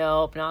 oh,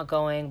 nope, not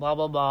going, blah,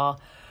 blah, blah.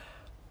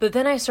 But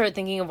then I started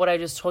thinking of what I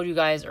just told you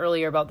guys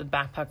earlier about the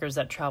backpackers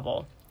that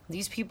travel.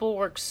 These people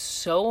work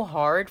so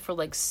hard for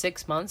like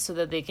 6 months so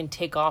that they can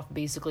take off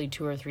basically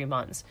 2 or 3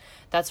 months.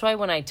 That's why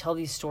when I tell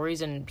these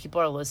stories and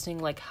people are listening,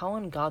 like, how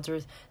on God's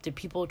earth did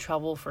people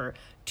travel for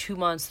 2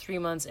 months, 3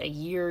 months, a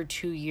year,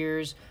 2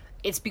 years?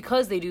 It's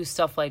because they do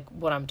stuff like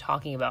what I'm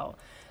talking about.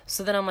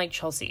 So then I'm like,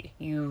 Chelsea,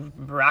 you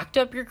racked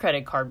up your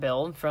credit card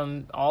bill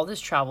from all this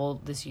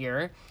travel this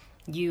year.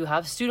 You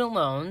have student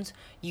loans.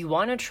 You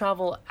want to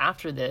travel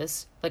after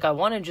this. Like, I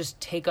want to just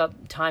take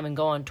up time and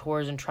go on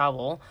tours and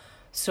travel.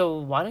 So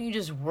why don't you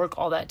just work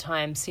all that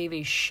time, save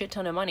a shit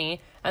ton of money,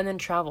 and then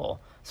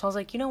travel? So I was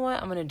like, you know what?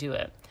 I'm going to do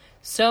it.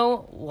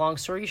 So long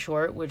story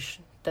short, which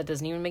that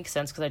doesn't even make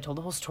sense because I told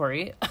the whole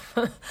story,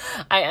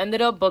 I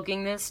ended up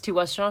booking this to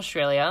Western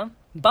Australia.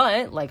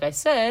 But like I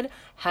said,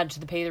 had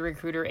to pay the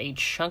recruiter a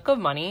chunk of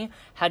money,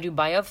 had to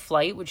buy a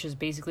flight, which is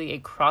basically a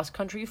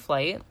cross-country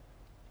flight.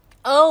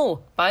 Oh,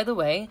 by the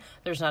way,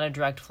 there's not a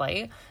direct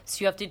flight.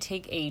 So you have to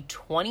take a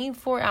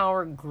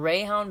 24-hour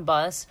Greyhound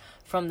bus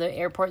from the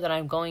airport that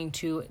I'm going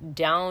to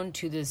down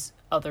to this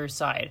other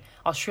side.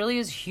 Australia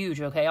is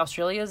huge, okay?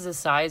 Australia is the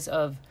size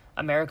of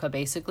America,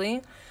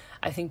 basically.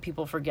 I think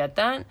people forget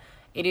that.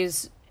 It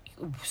is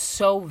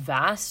so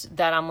vast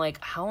that I'm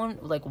like,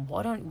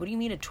 what do you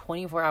mean a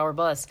 24-hour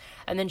bus?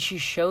 And then she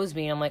shows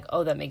me and I'm like,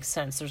 oh, that makes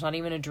sense. There's not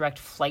even a direct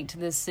flight to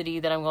this city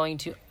that I'm going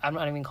to. I'm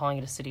not even calling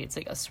it a city. It's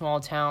like a small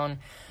town.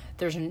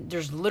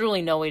 There's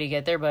literally no way to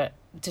get there but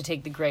to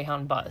take the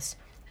Greyhound bus.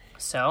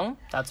 So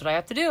that's what I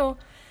have to do.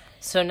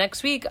 So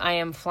next week I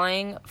am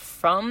flying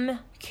from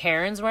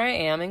Cairns, where I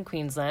am in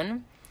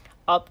Queensland,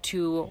 up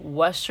to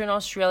Western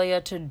Australia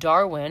to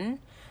Darwin,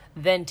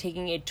 then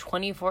taking a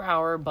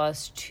 24-hour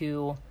bus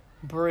to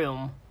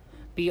Broome,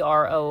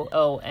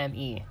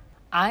 Broome.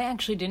 I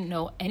actually didn't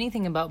know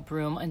anything about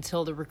Broome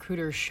until the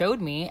recruiter showed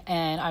me,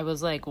 and I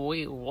was like,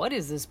 wait, what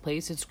is this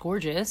place? It's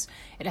gorgeous.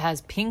 It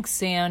has pink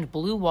sand,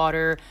 blue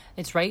water.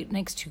 It's right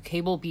next to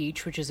Cable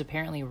Beach, which is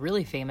apparently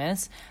really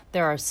famous.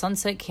 There are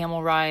sunset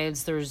camel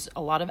rides. There's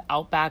a lot of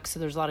outback, so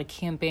there's a lot of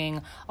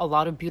camping, a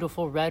lot of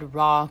beautiful red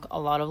rock, a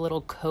lot of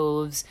little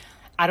coves.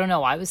 I don't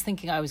know. I was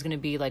thinking I was going to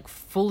be like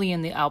fully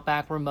in the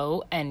outback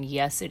remote, and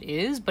yes, it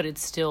is, but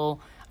it's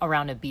still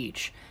around a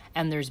beach.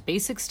 And there's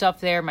basic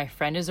stuff there. My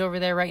friend is over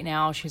there right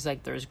now. She's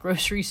like, there's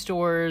grocery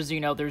stores,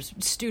 there's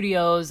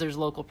studios, there's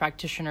local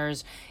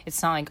practitioners.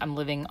 It's not like I'm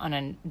living on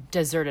a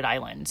deserted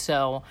island.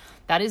 So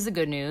that is the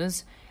good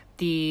news.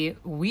 The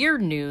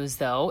weird news,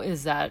 though,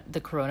 is that the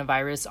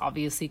coronavirus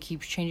obviously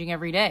keeps changing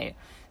every day.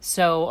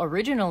 So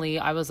originally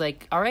I was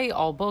like, all right,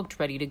 all booked,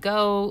 ready to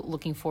go,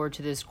 looking forward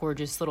to this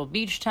gorgeous little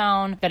beach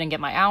town, gonna get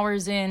my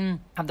hours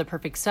in, have the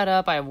perfect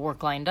setup, I have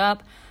work lined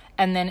up.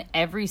 And then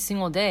every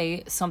single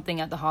day, something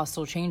at the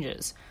hostel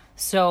changes.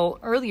 So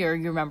earlier,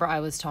 you remember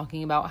I was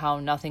talking about how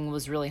nothing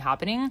was really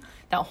happening.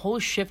 That whole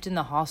shift in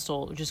the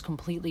hostel just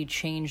completely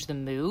changed the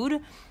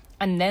mood.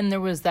 And then there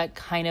was that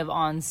kind of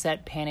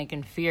onset panic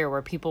and fear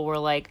where people were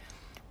like,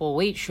 well,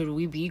 wait, should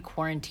we be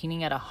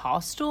quarantining at a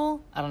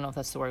hostel? I don't know if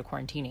that's the word,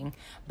 quarantining.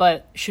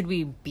 But should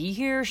we be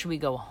here? Should we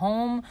go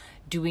home?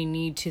 Do we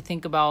need to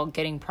think about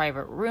getting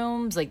private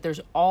rooms? Like, there's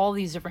all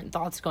these different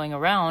thoughts going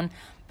around.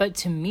 But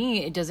to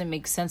me, it doesn't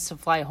make sense to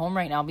fly home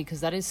right now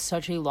because that is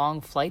such a long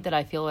flight that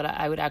I feel that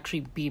I would actually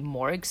be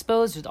more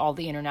exposed with all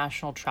the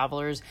international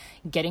travelers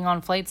getting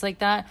on flights like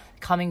that,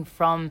 coming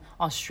from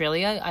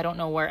Australia. I don't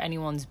know where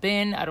anyone's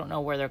been. I don't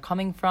know where they're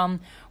coming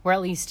from. Where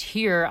at least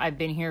here, I've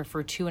been here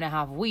for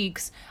 2.5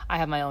 weeks. I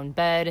have my own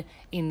bed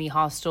in the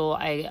hostel.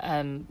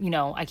 I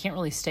can't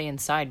really stay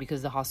inside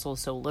because the hostel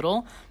is so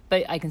little,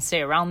 but I can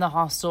stay around the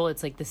hostel.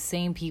 It's like the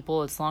same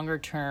people. It's longer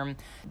term.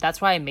 That's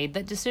why I made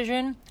that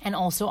decision. And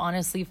also,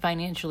 honestly,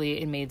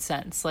 financially, it made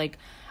sense. Like,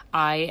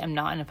 I am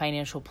not in a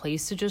financial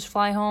place to just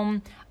fly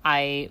home.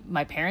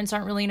 My parents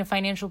aren't really in a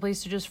financial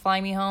place to just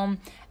fly me home.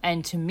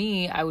 And to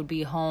me, I would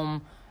be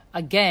home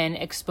again,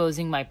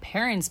 exposing my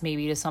parents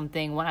maybe to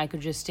something when I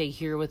could just stay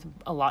here with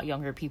a lot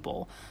younger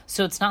people.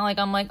 So it's not like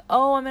I'm like,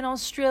 oh, I'm in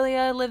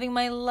Australia living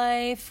my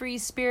life, free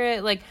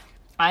spirit. Like,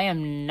 I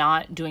am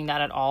not doing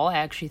that at all. I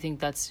actually think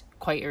that's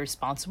quite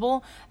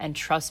irresponsible. And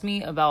trust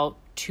me, about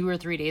 2 or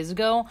 3 days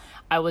ago,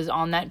 I was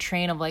on that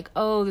train of like,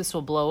 oh, this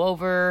will blow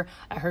over.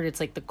 I heard it's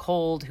like the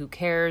cold, who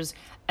cares?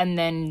 And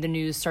then the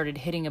news started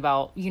hitting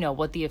about,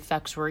 what the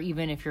effects were,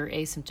 even if you're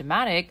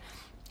asymptomatic.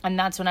 And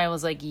that's when I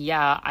was like,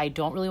 yeah, I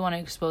don't really want to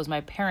expose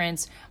my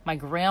parents, my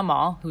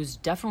grandma, who's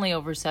definitely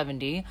over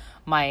 70,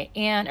 my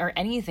aunt, or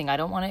anything. I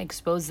don't want to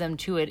expose them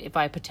to it if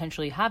I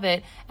potentially have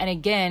it. And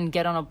again,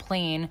 get on a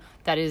plane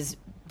that is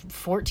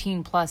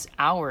 14 plus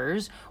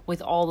hours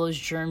with all those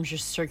germs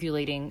just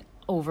circulating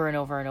over and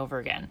over and over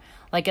again.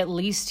 Like, at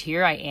least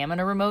here I am in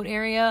a remote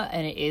area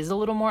and it is a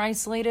little more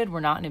isolated.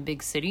 We're not in a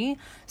big city,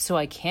 so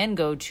I can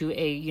go to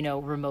a,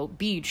 remote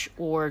beach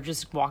or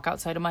just walk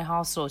outside of my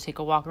hostel, take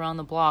a walk around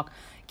the block,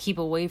 keep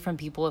away from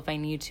people if I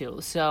need to.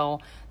 So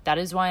that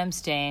is why I'm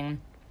staying.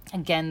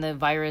 Again, the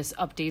virus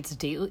updates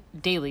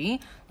daily.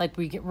 Like,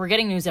 we're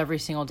getting news every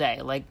single day.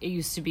 Like, it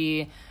used to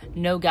be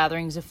no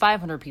gatherings of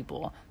 500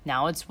 people.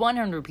 Now it's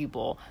 100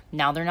 people.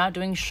 Now they're not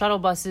doing shuttle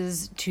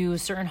buses to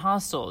certain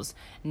hostels.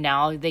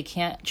 Now they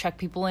can't check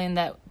people in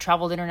that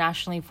traveled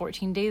internationally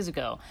 14 days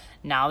ago.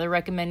 Now they're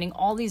recommending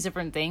all these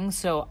different things.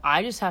 So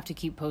I just have to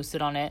keep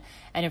posted on it.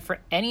 And if for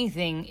any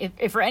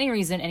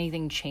reason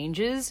anything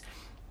changes,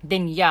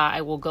 then yeah,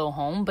 I will go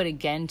home. But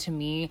again, to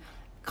me,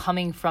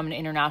 coming from an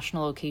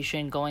international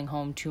location, going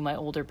home to my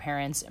older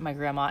parents, my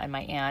grandma and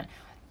my aunt,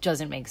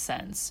 doesn't make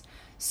sense.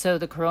 So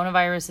the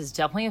coronavirus is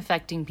definitely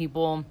affecting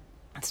people.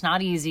 It's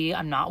not easy.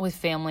 I'm not with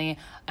family.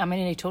 I'm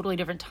in a totally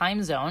different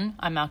time zone.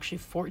 I'm actually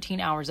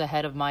 14 hours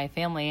ahead of my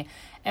family.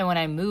 And when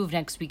I move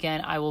next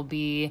weekend, I will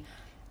be,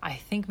 I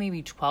think,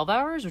 maybe 12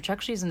 hours, which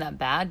actually isn't that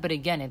bad. But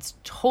again, it's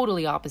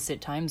totally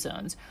opposite time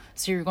zones.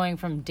 So you're going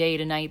from day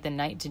to night, then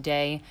night to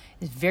day.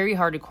 It's very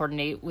hard to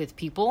coordinate with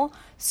people.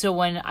 So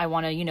when I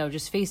want to,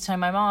 just FaceTime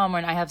my mom,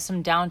 when I have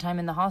some downtime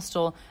in the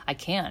hostel, I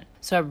can't.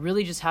 So I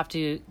really just have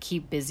to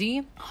keep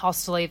busy.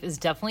 Hostel life is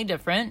definitely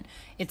different.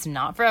 It's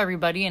not for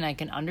everybody, and I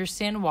can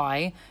understand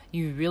why.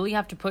 You really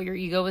have to put your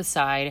ego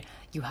aside.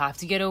 You have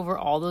to get over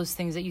all those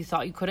things that you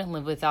thought you couldn't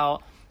live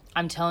without.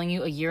 I'm telling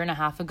you, 1.5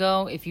 years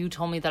ago, if you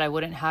told me that I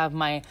wouldn't have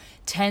my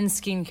 10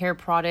 skincare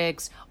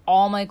products,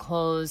 all my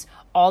clothes,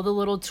 all the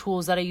little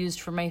tools that I used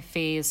for my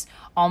face,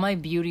 all my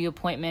beauty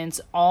appointments,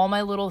 all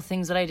my little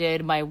things that I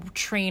did, my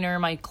trainer,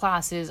 my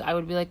classes, I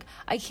would be like,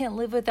 I can't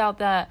live without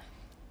that.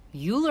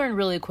 You learn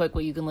really quick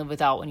what you can live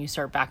without when you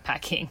start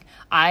backpacking.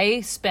 I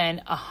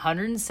spent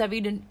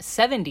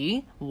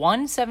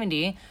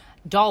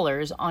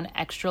 $170 on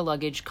extra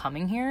luggage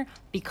coming here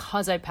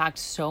because I packed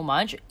so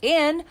much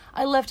and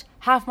I left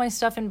half my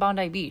stuff in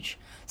Bondi Beach.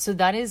 So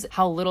that is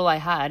how little I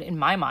had in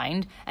my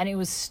mind, and it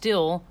was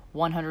still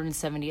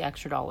 $170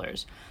 extra.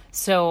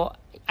 So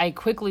I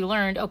quickly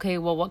learned, okay,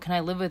 well, what can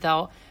I live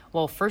without?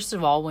 Well, first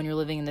of all, when you're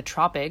living in the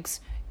tropics,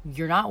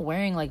 you're not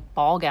wearing like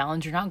ball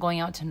gowns. You're not going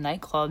out to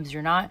nightclubs.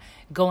 You're not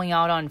going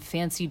out on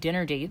fancy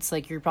dinner dates.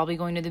 Like, you're probably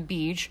going to the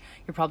beach.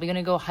 You're probably going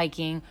to go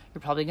hiking.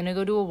 You're probably going to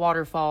go to a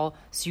waterfall.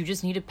 So you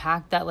just need to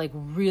pack that like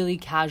really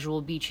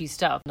casual beachy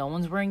stuff. No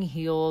one's wearing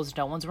heels.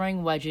 No one's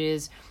wearing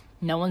wedges.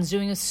 No one's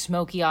doing a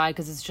smoky eye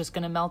because it's just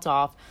going to melt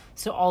off.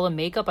 So all the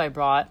makeup I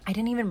brought, I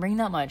didn't even bring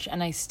that much.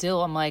 And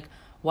I'm like,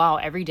 wow,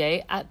 every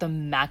day at the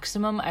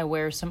maximum, I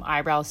wear some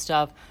eyebrow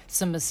stuff,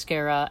 some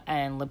mascara,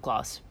 and lip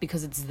gloss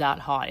because it's that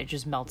hot. It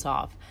just melts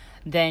off.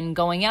 Then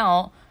going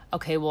out,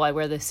 okay, well, I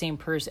wear the same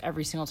purse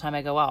every single time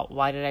I go out.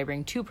 Why did I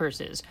bring 2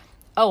 purses?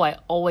 Oh, I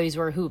always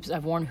wear hoops.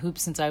 I've worn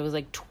hoops since I was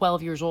like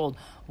 12 years old.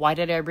 Why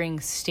did I bring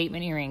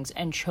statement earrings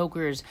and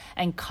chokers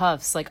and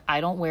cuffs? Like, I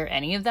don't wear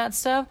any of that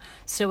stuff.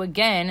 So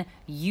again,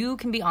 you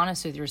can be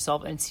honest with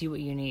yourself and see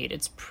what you need.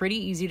 It's pretty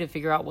easy to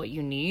figure out what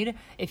you need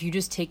if you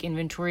just take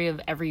inventory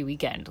of every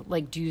weekend.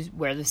 Like, do you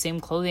wear the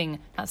same clothing,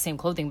 not same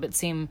clothing, but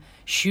same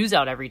shoes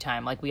out every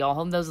time? Like, we all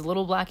have those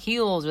little black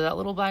heels or that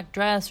little black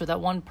dress or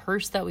that one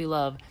purse that we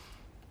love.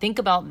 Think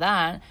about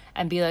that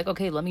and be like,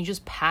 okay, let me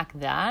just pack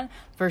that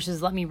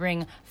versus let me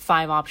bring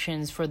 5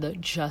 options for the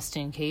just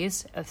in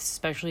case,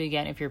 especially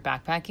again, if you're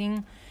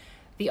backpacking.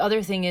 The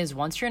other thing is,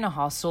 once you're in a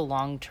hostel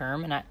long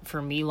term, and for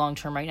me, long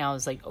term right now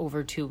is like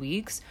over 2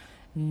 weeks,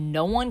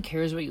 no one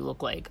cares what you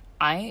look like.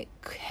 I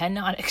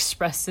cannot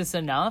express this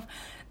enough.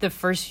 The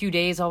first few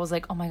days, I was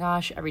like, oh my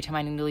gosh, every time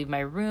I need to leave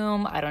my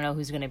room, I don't know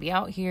who's going to be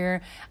out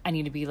here. I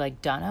need to be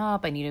like done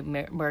up. I need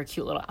to wear a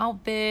cute little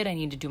outfit. I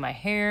need to do my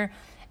hair.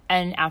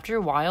 And after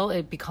a while,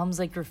 it becomes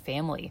like your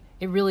family.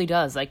 It really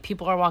does. Like,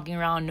 people are walking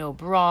around, no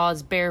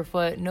bras,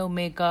 barefoot, no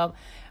makeup,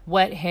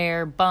 wet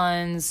hair,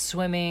 buns,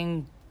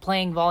 swimming,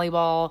 playing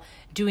volleyball,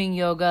 doing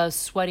yoga,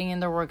 sweating in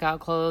their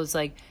workout clothes.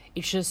 Like,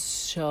 it's just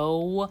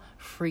so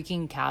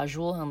freaking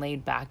casual and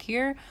laid back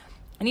here.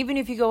 And even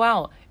if you go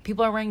out,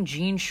 people are wearing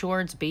jean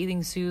shorts,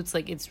 bathing suits.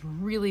 Like, it's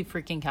really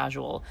freaking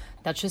casual.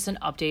 That's just an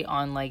update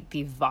on like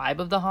the vibe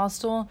of the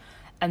hostel.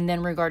 And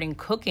then regarding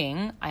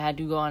cooking, I had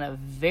to go on a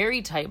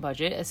very tight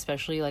budget,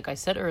 especially like I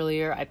said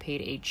earlier, I paid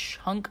a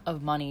chunk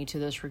of money to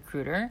this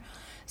recruiter.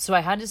 So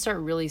I had to start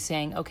really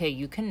saying, okay,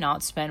 you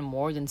cannot spend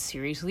more than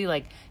seriously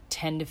like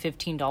 $10 to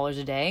 $15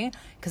 a day,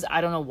 because I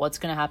don't know what's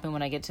going to happen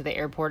when I get to the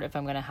airport, if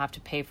I'm going to have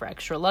to pay for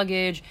extra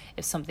luggage,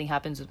 if something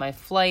happens with my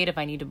flight, if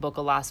I need to book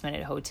a last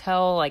minute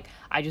hotel, like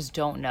I just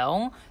don't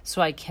know.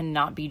 So I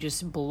cannot be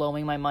just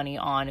blowing my money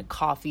on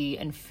coffee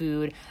and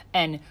food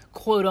and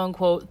quote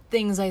unquote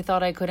things I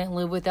thought I couldn't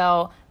live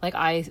without. Like,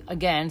 I,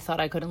 again, thought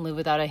I couldn't live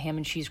without a ham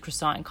and cheese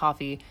croissant and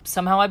coffee.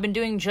 Somehow I've been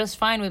doing just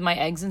fine with my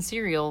eggs and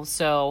cereal.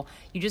 So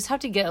you just have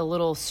to get a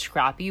little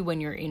scrappy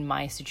when you're in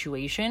my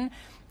situation.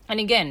 And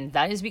again,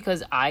 that is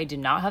because I did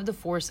not have the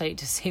foresight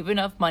to save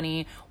enough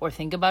money or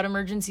think about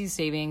emergency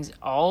savings,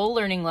 all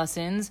learning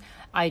lessons.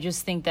 I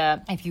just think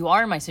that if you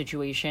are in my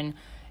situation,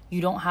 you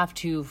don't have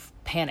to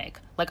panic.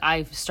 Like,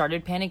 I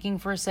started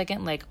panicking for a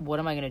second, like, what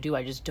am I going to do?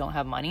 I just don't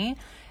have money.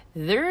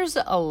 There's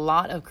a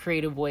lot of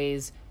creative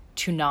ways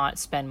to not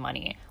spend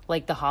money.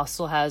 Like, the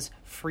hostel has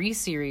free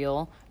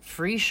cereal,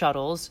 free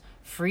shuttles,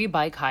 free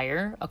bike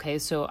hire. Okay,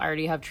 so I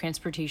already have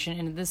transportation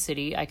into the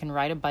city. I can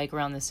ride a bike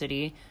around the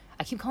city.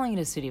 I keep calling it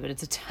a city, but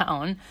it's a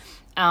town.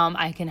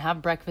 I can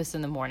have breakfast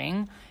in the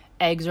morning.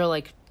 Eggs are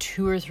like $2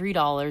 or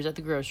 $3 at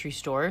the grocery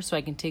store. So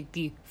I can take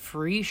the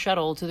free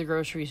shuttle to the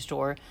grocery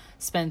store,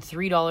 spend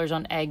 $3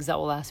 on eggs that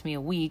will last me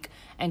a week,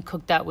 and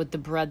cook that with the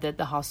bread that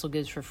the hostel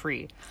gives for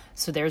free.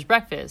 So there's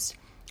breakfast.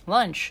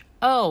 Lunch.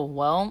 Oh,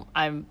 well,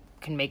 I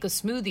can make a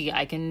smoothie.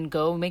 I can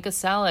go make a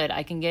salad.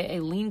 I can get a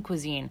lean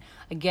cuisine.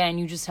 Again,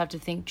 you just have to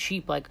think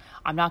cheap. Like,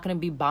 I'm not going to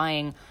be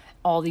buying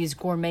all these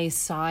gourmet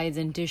sides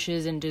and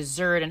dishes and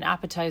dessert and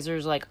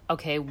appetizers. Like,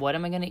 okay, what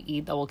am I going to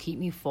eat that will keep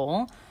me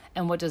full?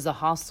 And what does the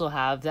hostel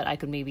have that I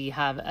could maybe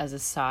have as a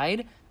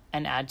side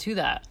and add to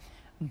that?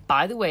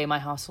 By the way, my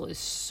hostel is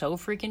so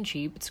freaking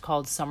cheap. It's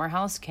called Summer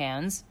House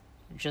Cairns.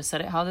 Just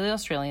said it how the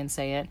Australians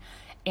say it.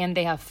 And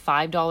they have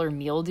 $5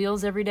 meal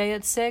deals every day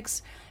at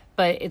 6.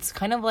 But it's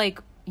kind of like,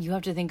 you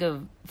have to think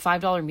of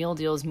 $5 meal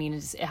deals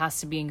means it has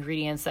to be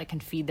ingredients that can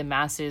feed the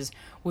masses,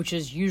 which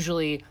is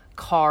usually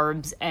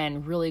carbs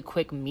and really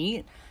quick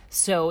meat.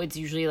 So it's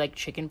usually like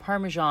chicken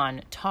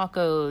parmesan,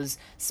 tacos,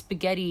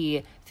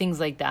 spaghetti, things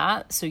like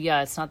that. So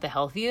yeah, it's not the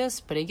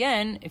healthiest. But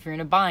again, if you're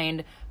in a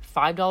bind,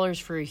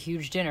 $5 for a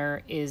huge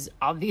dinner is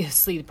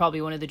obviously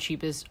probably one of the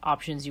cheapest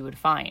options you would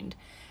find.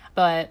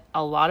 But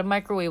a lot of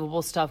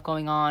microwavable stuff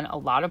going on, a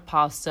lot of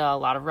pasta, a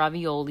lot of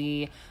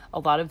ravioli, a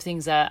lot of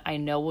things that I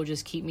know will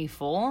just keep me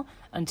full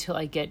until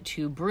I get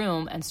to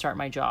Broome and start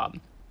my job.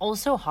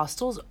 Also,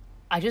 hostels,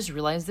 I just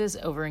realized this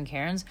over in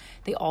Cairns,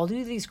 they all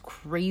do these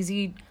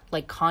crazy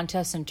like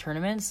contests and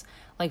tournaments.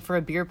 Like for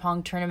a beer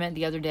pong tournament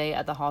the other day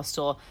at the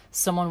hostel,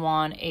 someone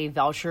won a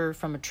voucher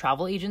from a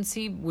travel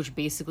agency, which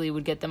basically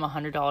would get them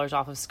 $100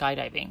 off of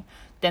skydiving.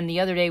 Then the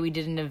other day we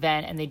did an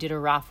event and they did a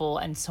raffle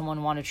and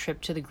someone won a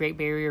trip to the Great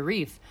Barrier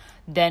Reef.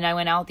 Then I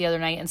went out the other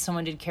night and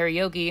someone did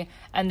karaoke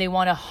and they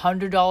won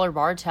 $100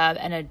 bar tab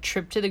and a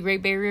trip to the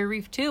Great Barrier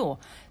Reef too.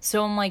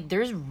 So I'm like,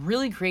 there's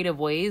really creative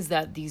ways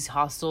that these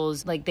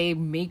hostels, like they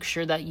make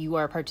sure that you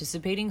are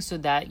participating so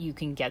that you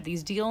can get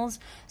these deals.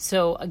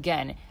 So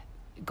again,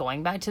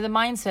 going back to the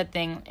mindset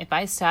thing, if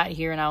I sat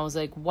here and I was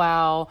like,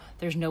 wow,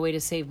 there's no way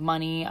to save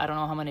money, I don't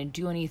know how I'm going to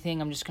do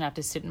anything, I'm just going to have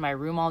to sit in my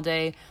room all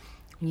day.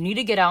 You need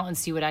to get out and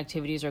see what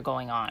activities are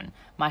going on.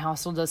 My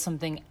hostel does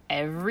something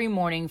every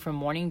morning from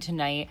morning to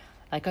night.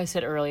 Like I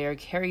said earlier,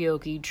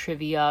 karaoke,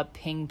 trivia,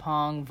 ping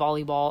pong,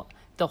 volleyball,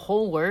 the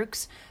whole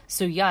works.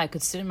 So yeah, I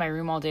could sit in my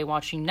room all day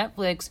watching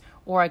Netflix,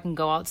 or I can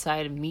go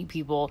outside and meet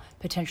people,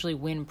 potentially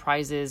win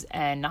prizes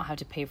and not have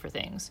to pay for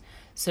things.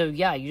 So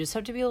yeah, you just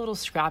have to be a little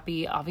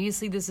scrappy.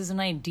 Obviously, this isn't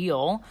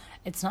ideal.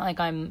 It's not like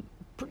I'm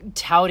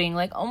touting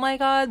like, oh my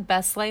God,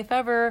 best life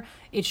ever.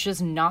 It's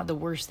just not the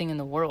worst thing in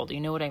the world. You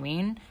know what I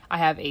mean? I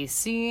have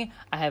AC,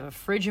 I have a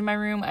fridge in my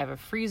room, I have a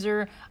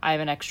freezer, I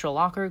have an extra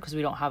locker because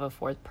we don't have a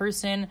fourth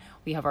person.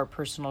 We have our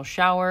personal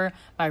shower.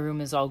 My room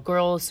is all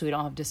girls, so we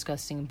don't have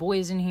disgusting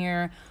boys in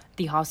here.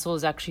 The hostel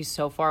is actually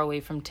so far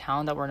away from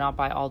town that we're not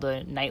by all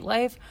the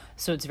nightlife,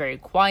 so it's very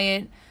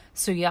quiet.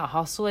 So yeah,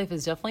 hostel life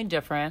is definitely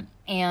different,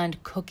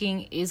 and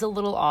cooking is a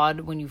little odd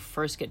when you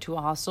first get to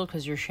a hostel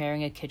because you're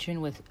sharing a kitchen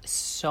with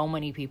so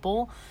many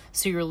people.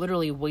 So you're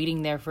literally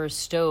waiting there for a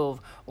stove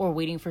or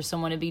waiting for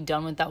someone to be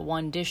done with that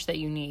one dish that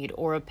you need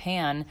or a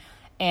pan,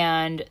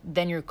 and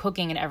then you're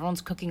cooking and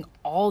everyone's cooking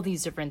all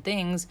these different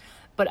things.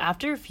 But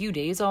after a few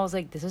days, I was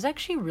like, this is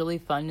actually really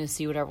fun to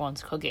see what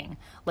everyone's cooking.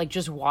 Like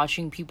just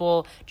watching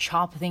people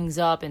chop things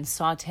up and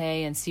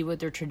saute and see what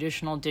their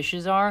traditional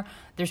dishes are.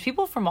 There's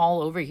people from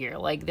all over here.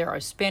 Like there are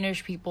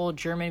Spanish people,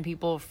 German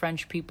people,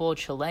 French people,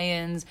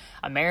 Chileans,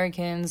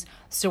 Americans.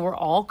 So we're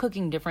all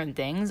cooking different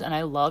things. And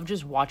I love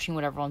just watching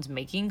what everyone's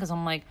making because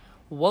I'm like,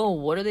 whoa,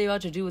 what are they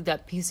about to do with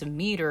that piece of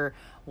meat? Or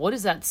what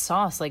is that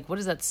sauce? Like, what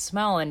does that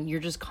smell? And you're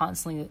just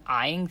constantly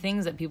eyeing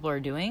things that people are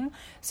doing.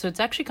 So it's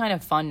actually kind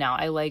of fun now.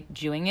 I like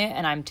doing it.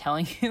 And I'm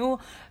telling you,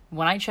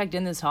 when I checked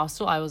in this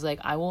hostel, I was like,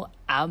 I will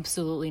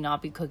absolutely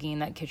not be cooking in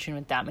that kitchen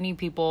with that many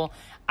people.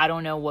 I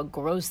don't know what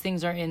gross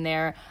things are in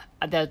there.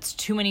 That's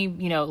too many,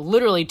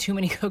 literally too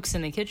many cooks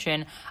in the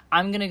kitchen.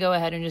 I'm going to go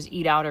ahead and just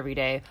eat out every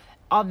day.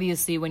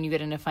 Obviously, when you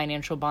get in a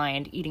financial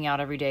bind, eating out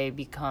every day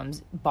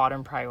becomes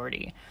bottom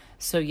priority.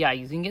 So yeah,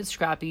 you can get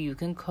scrappy, you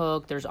can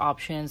cook, there's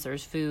options,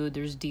 there's food,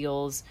 there's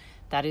deals.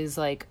 That's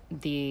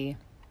the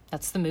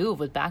move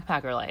with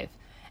backpacker life.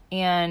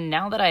 And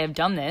now that I have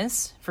done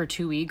this for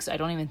 2 weeks, I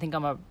don't even think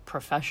I'm a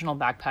professional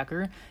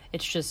backpacker.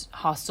 It's just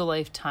hostel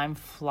life, time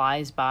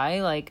flies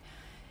by. Like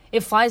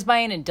it flies by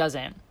and it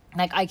doesn't.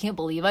 Like I can't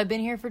believe I've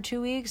been here for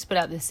 2 weeks, but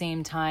at the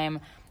same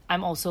time,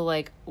 I'm also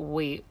like,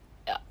 wait,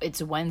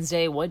 it's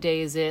Wednesday. What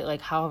day is it?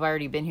 Like, how have I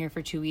already been here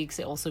for 2 weeks?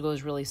 It also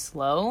goes really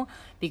slow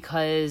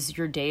because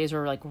your days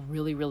are like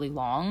really, really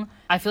long.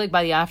 I feel like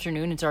by the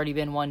afternoon, it's already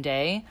been one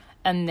day.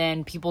 And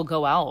then people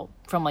go out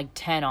from like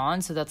 10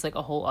 on. So that's like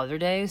a whole other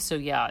day. So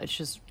yeah, it's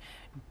just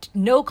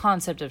no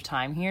concept of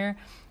time here.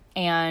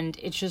 And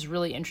it's just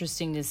really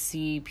interesting to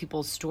see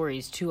people's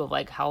stories too of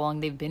like how long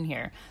they've been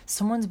here.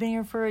 Someone's been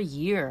here for a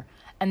year.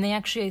 And they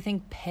actually, I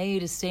think, pay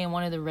to stay in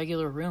one of the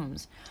regular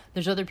rooms.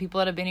 There's other people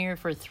that have been here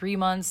for 3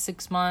 months,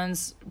 6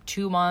 months,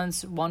 2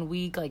 months, 1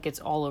 week. Like, it's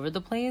all over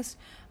the place.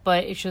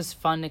 But it's just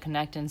fun to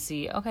connect and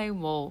see, okay,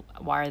 well,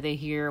 why are they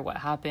here? What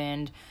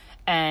happened?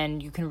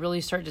 And you can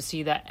really start to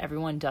see that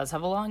everyone does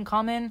have a lot in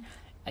common.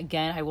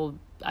 Again,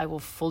 I will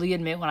fully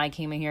admit when I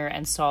came in here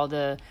and saw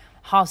the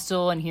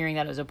hostel and hearing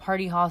that it was a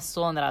party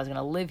hostel and that I was going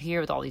to live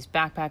here with all these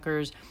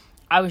backpackers,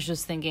 I was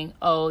just thinking,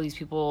 oh, these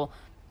people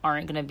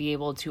aren't going to be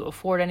able to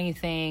afford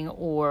anything,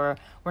 or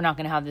we're not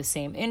going to have the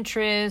same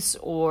interests,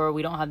 or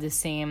we don't have the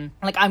same,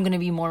 like I'm going to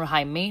be more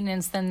high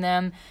maintenance than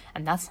them.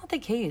 And that's not the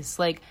case.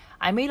 Like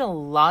I made a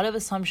lot of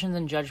assumptions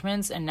and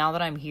judgments. And now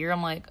that I'm here,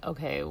 I'm like,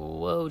 okay,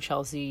 whoa,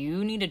 Chelsea,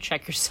 you need to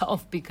check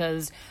yourself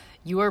because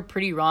you are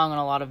pretty wrong on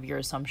a lot of your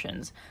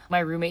assumptions. My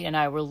roommate and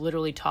I were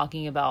literally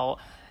talking about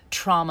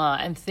trauma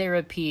and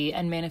therapy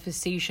and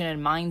manifestation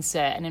and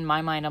mindset. And in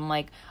my mind, I'm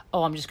like,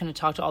 oh, I'm just going to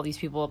talk to all these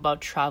people about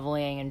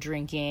traveling and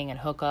drinking and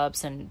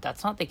hookups. And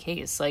that's not the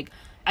case. Like,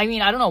 I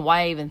mean, I don't know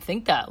why I even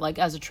think that. Like,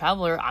 as a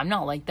traveler, I'm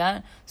not like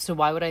that. So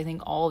why would I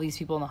think all these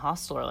people in the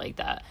hostel are like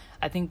that?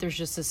 I think there's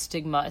just a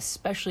stigma,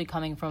 especially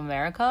coming from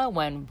America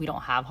when we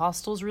don't have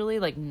hostels really.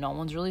 Like, no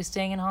one's really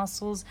staying in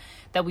hostels,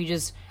 that we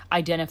just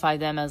identify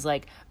them as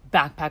like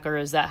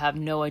backpackers that have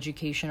no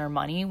education or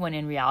money, when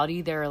in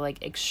reality they're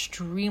like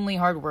extremely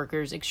hard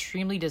workers,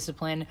 extremely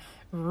disciplined,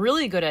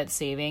 really good at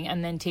saving,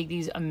 and then take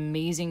these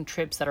amazing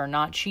trips that are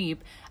not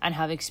cheap and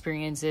have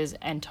experiences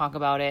and talk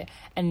about it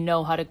and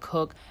know how to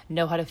cook,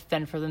 know how to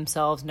fend for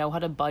themselves, know how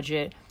to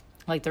budget.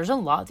 Like, there's a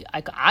lot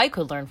I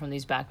could learn from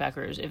these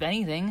backpackers. If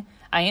anything,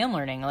 I am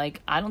learning.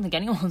 Like, I don't think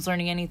anyone's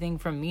learning anything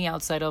from me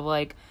outside of,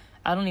 like,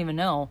 I don't even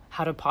know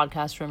how to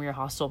podcast from your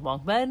hostel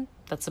bunk bed.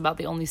 That's about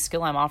the only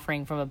skill I'm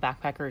offering from a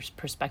backpacker's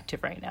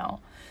perspective right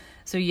now.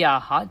 So yeah,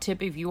 hot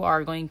tip, if you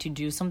are going to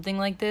do something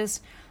like this,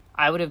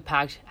 I would have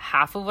packed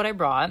half of what I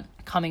brought.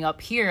 Coming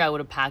up here, I would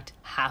have packed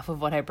half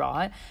of what I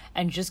brought,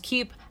 and just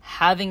keep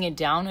having it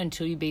down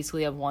until you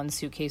basically have one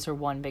suitcase or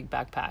one big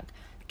backpack.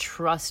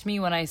 Trust me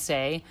when I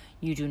say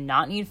you do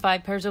not need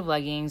 5 pairs of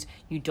leggings.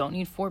 You don't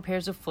need 4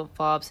 pairs of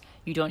flip-flops.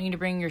 You don't need to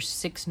bring your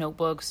 6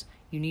 notebooks.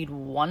 You need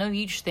one of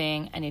each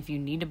thing, and if you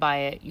need to buy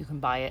it, you can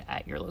buy it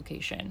at your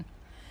location.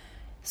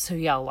 So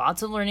yeah,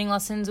 lots of learning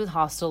lessons with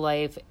hostel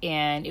life,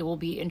 and it will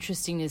be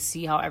interesting to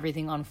see how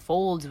everything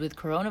unfolds with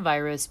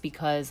coronavirus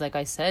because, like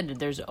I said,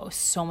 there's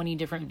so many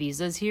different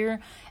visas here,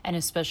 and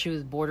especially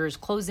with borders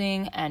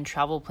closing and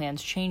travel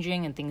plans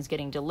changing and things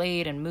getting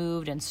delayed and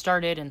moved and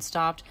started and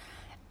stopped,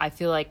 I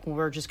feel like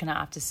we're just going to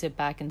have to sit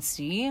back and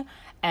see.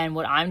 And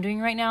what I'm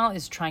doing right now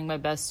is trying my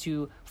best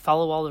to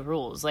follow all the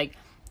rules, like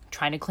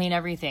trying to clean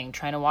everything,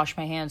 trying to wash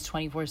my hands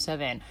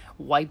 24/7,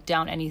 wipe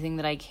down anything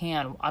that I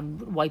can.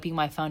 I'm wiping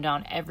my phone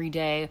down every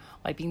day,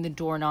 wiping the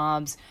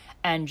doorknobs,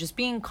 and just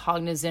being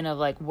cognizant of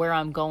like where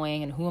I'm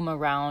going and who I'm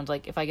around.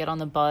 Like if I get on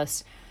the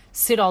bus,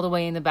 sit all the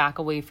way in the back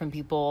away from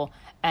people.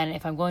 And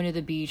if I'm going to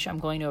the beach, I'm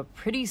going to a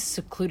pretty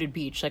secluded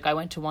beach. Like I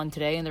went to one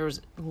today and there was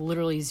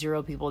literally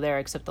 0 people there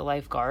except the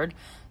lifeguard.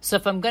 So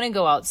if I'm going to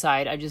go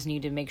outside, I just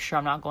need to make sure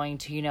I'm not going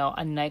to,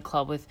 a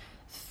nightclub with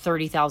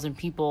 30,000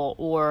 people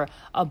or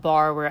a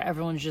bar where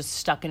everyone's just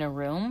stuck in a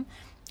room.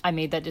 I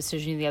made that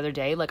decision the other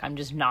day. Like, I'm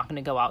just not going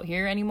to go out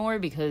here anymore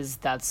because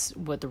that's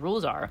what the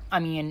rules are. I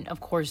mean, of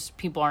course,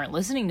 people aren't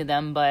listening to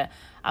them, but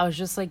I was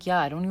just like, yeah,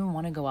 I don't even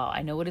want to go out.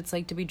 I know what it's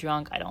like to be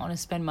drunk. I don't want to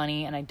spend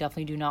money, and I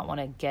definitely do not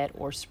want to get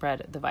or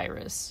spread the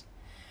virus.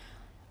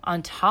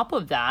 On top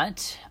of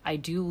that, I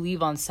do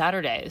leave on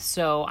Saturday,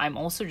 so I'm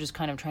also just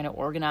kind of trying to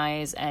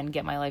organize and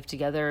get my life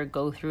together,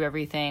 go through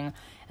everything,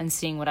 and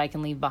seeing what I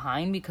can leave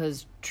behind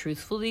because,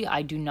 truthfully,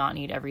 I do not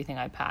need everything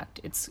I packed.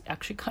 It's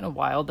actually kind of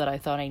wild that I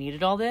thought I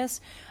needed all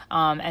this,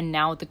 and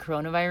now with the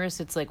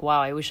coronavirus, it's like,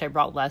 wow, I wish I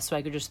brought less so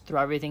I could just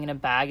throw everything in a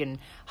bag and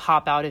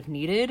hop out if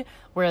needed,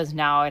 whereas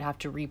now I'd have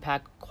to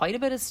repack quite a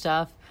bit of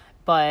stuff,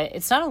 but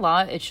it's not a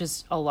lot, it's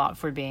just a lot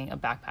for being a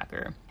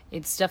backpacker.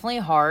 It's definitely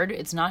hard.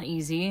 It's not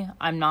easy.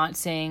 I'm not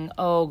saying,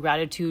 oh,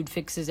 gratitude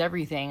fixes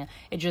everything.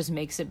 It just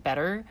makes it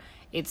better.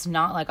 It's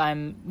not like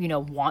I'm,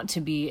 want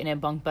to be in a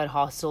bunk bed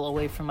hostel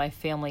away from my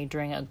family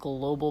during a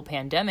global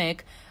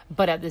pandemic.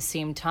 But at the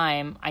same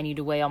time, I need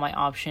to weigh all my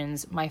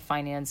options, my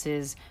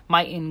finances,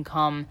 my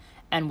income,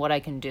 and what I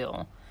can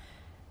do.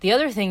 The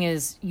other thing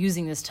is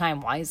using this time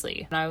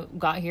wisely. I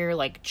got here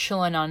like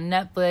chilling on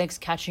Netflix,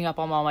 catching up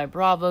on all my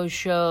Bravo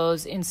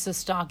shows,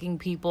 Insta-stalking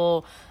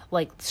people,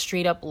 like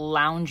straight up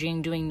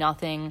lounging, doing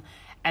nothing.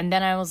 And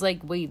then I was like,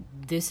 wait,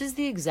 this is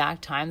the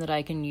exact time that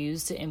I can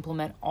use to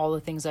implement all the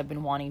things I've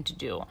been wanting to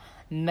do.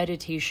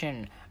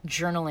 Meditation,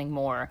 journaling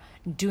more,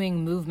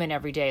 doing movement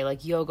every day,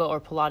 like yoga or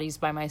Pilates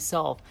by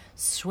myself,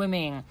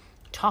 swimming,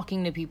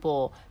 talking to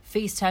people,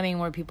 FaceTiming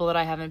more people that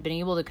I haven't been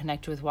able to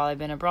connect with while I've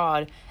been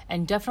abroad,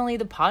 and definitely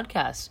the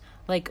podcast.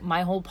 Like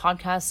my whole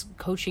podcast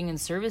coaching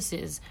and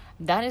services,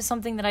 that is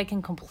something that I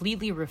can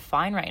completely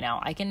refine right now.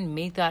 I can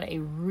make that a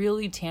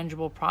really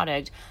tangible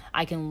product.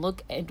 I can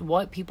look at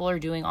what people are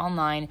doing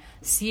online,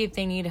 see if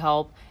they need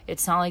help.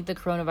 It's not like the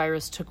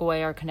coronavirus took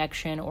away our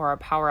connection or our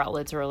power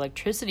outlets or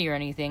electricity or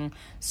anything.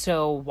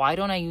 So why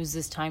don't I use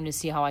this time to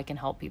see how I can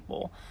help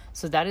people?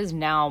 So that is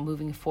now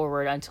moving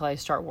forward until I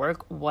start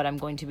work. What I'm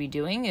going to be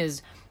doing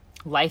is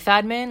life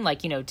admin,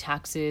 like,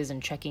 taxes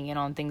and checking in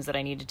on things that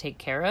I need to take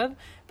care of,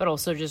 but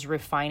also just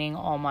refining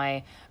all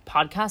my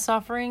podcast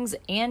offerings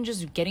and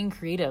just getting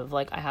creative.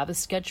 Like I have a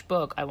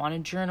sketchbook, I want to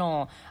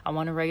journal, I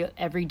want to write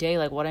every day,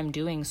 like what I'm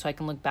doing so I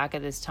can look back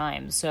at this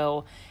time.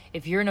 So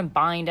if you're in a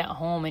bind at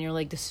home and you're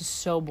like, this is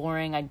so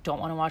boring, I don't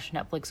want to watch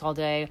Netflix all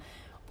day,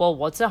 well,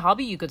 what's a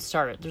hobby you could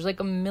start? There's like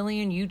a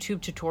million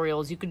YouTube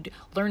tutorials. You could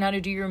learn how to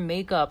do your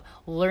makeup,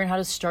 learn how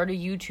to start a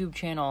YouTube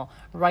channel,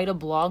 write a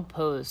blog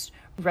post,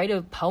 write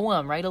a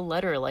poem, write a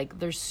letter. Like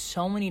there's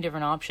so many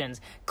different options.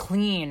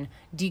 Clean,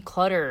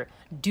 declutter,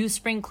 do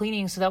spring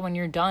cleaning so that when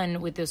you're done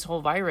with this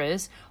whole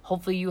virus,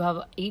 hopefully you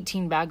have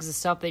 18 bags of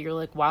stuff that you're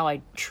like, wow,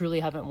 I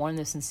truly haven't worn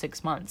this in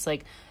 6 months.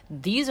 Like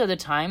these are the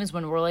times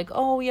when we're like,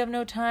 oh, we have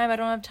no time. I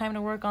don't have time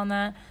to work on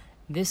that.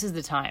 This is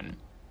the time.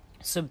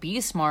 So be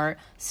smart,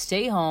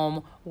 stay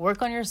home,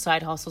 work on your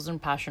side hustles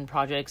and passion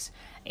projects,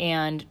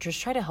 and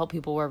just try to help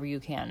people wherever you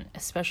can,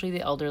 especially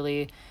the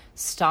elderly.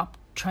 Stop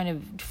trying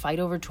to fight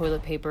over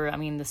toilet paper. I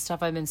mean, the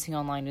stuff I've been seeing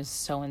online is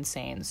so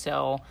insane.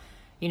 So,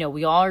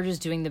 we all are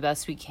just doing the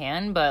best we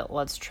can, but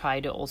let's try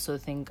to also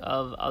think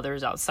of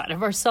others outside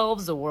of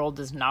ourselves. The world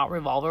does not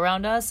revolve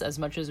around us as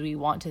much as we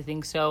want to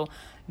think so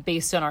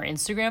based on our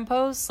Instagram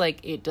posts. Like,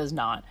 it does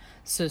not.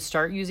 So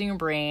start using your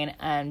brain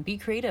and be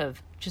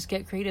creative. Just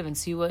get creative and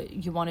see what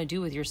you want to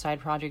do with your side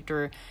project,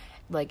 or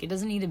like it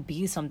doesn't need to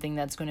be something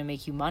that's going to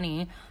make you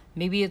money.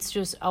 Maybe it's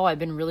just, oh, I've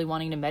been really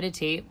wanting to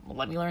meditate. Well,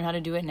 let me learn how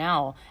to do it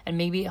now. And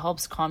maybe it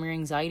helps calm your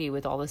anxiety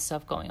with all this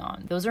stuff going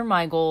on. Those are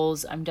my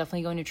goals. I'm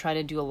definitely going to try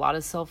to do a lot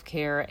of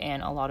self-care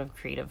and a lot of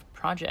creative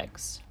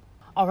projects.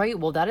 All right,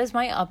 well, that is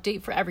my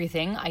update for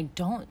everything. I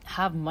don't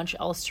have much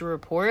else to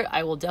report.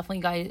 I'll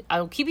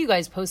keep you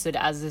guys posted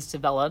as this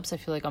develops. I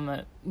feel like I'm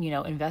a,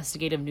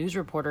 investigative news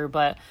reporter,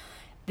 but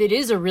it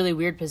is a really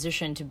weird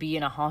position to be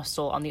in a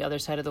hostel on the other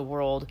side of the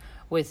world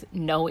with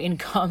no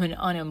income and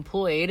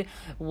unemployed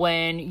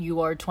when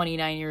you are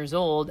 29 years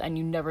old and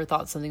you never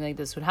thought something like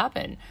this would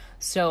happen.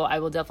 So I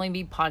will definitely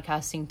be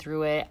podcasting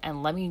through it,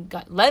 and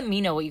let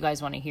me know what you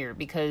guys want to hear,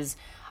 because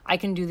I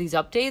can do these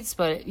updates,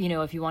 but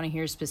if you want to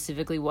hear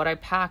specifically what I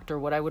packed or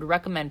what I would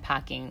recommend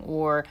packing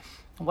or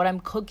what I'm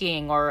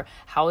cooking, or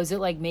how is it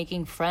like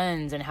making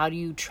friends, and how do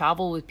you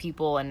travel with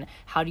people, and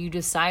how do you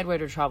decide where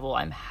to travel,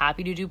 I'm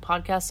happy to do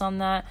podcasts on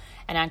that.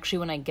 And actually,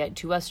 when I get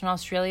to Western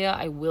Australia,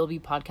 I will be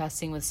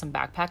podcasting with some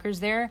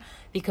backpackers there,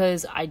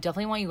 because I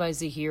definitely want you guys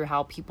to hear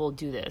how people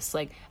do this.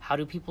 Like, how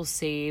do people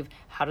save?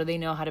 How do they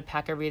know how to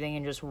pack everything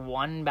in just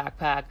one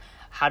backpack?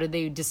 How did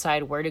they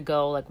decide where to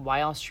go? Like,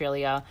 why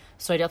Australia?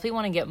 So I definitely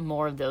want to get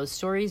more of those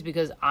stories,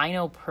 because I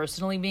know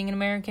personally, being an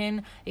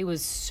American, it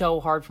was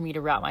so hard for me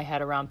to wrap my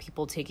head around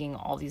people taking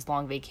all these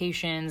long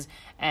vacations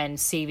and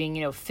saving,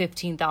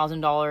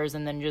 $15,000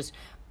 and then just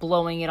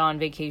blowing it on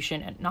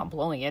vacation, and not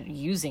blowing it,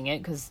 using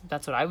it, because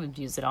that's what I would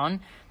use it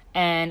on.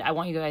 And I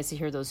want you guys to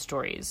hear those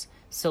stories.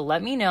 So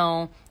let me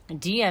know.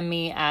 DM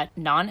me at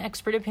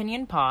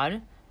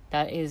non-expert-opinion-pod.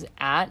 That is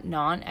at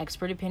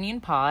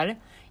non-expert-opinion-pod.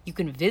 You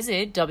can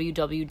visit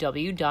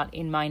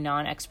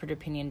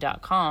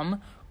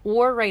www.inmynonexpertopinion.com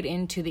or write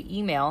into the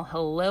email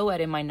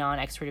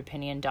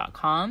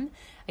hello@inmynonexpertopinion.com.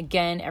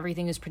 Again,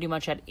 everything is pretty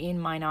much at In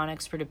My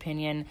Non-Expert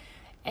Opinion,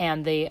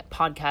 and the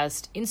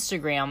podcast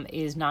Instagram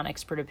is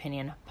Non-Expert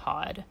Opinion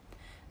Pod.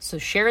 So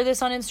share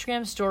this on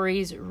Instagram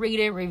stories, rate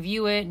it,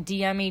 review it,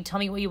 DM me, tell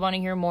me what you want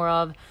to hear more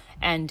of,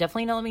 and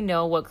definitely let me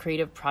know what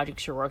creative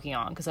projects you're working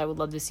on, because I would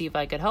love to see if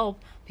I could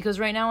help, because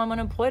right now I'm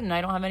unemployed and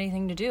I don't have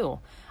anything to do.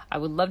 I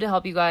would love to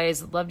help you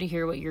guys, love to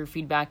hear what your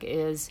feedback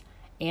is.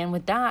 And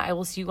with that, I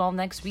will see you all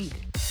next week.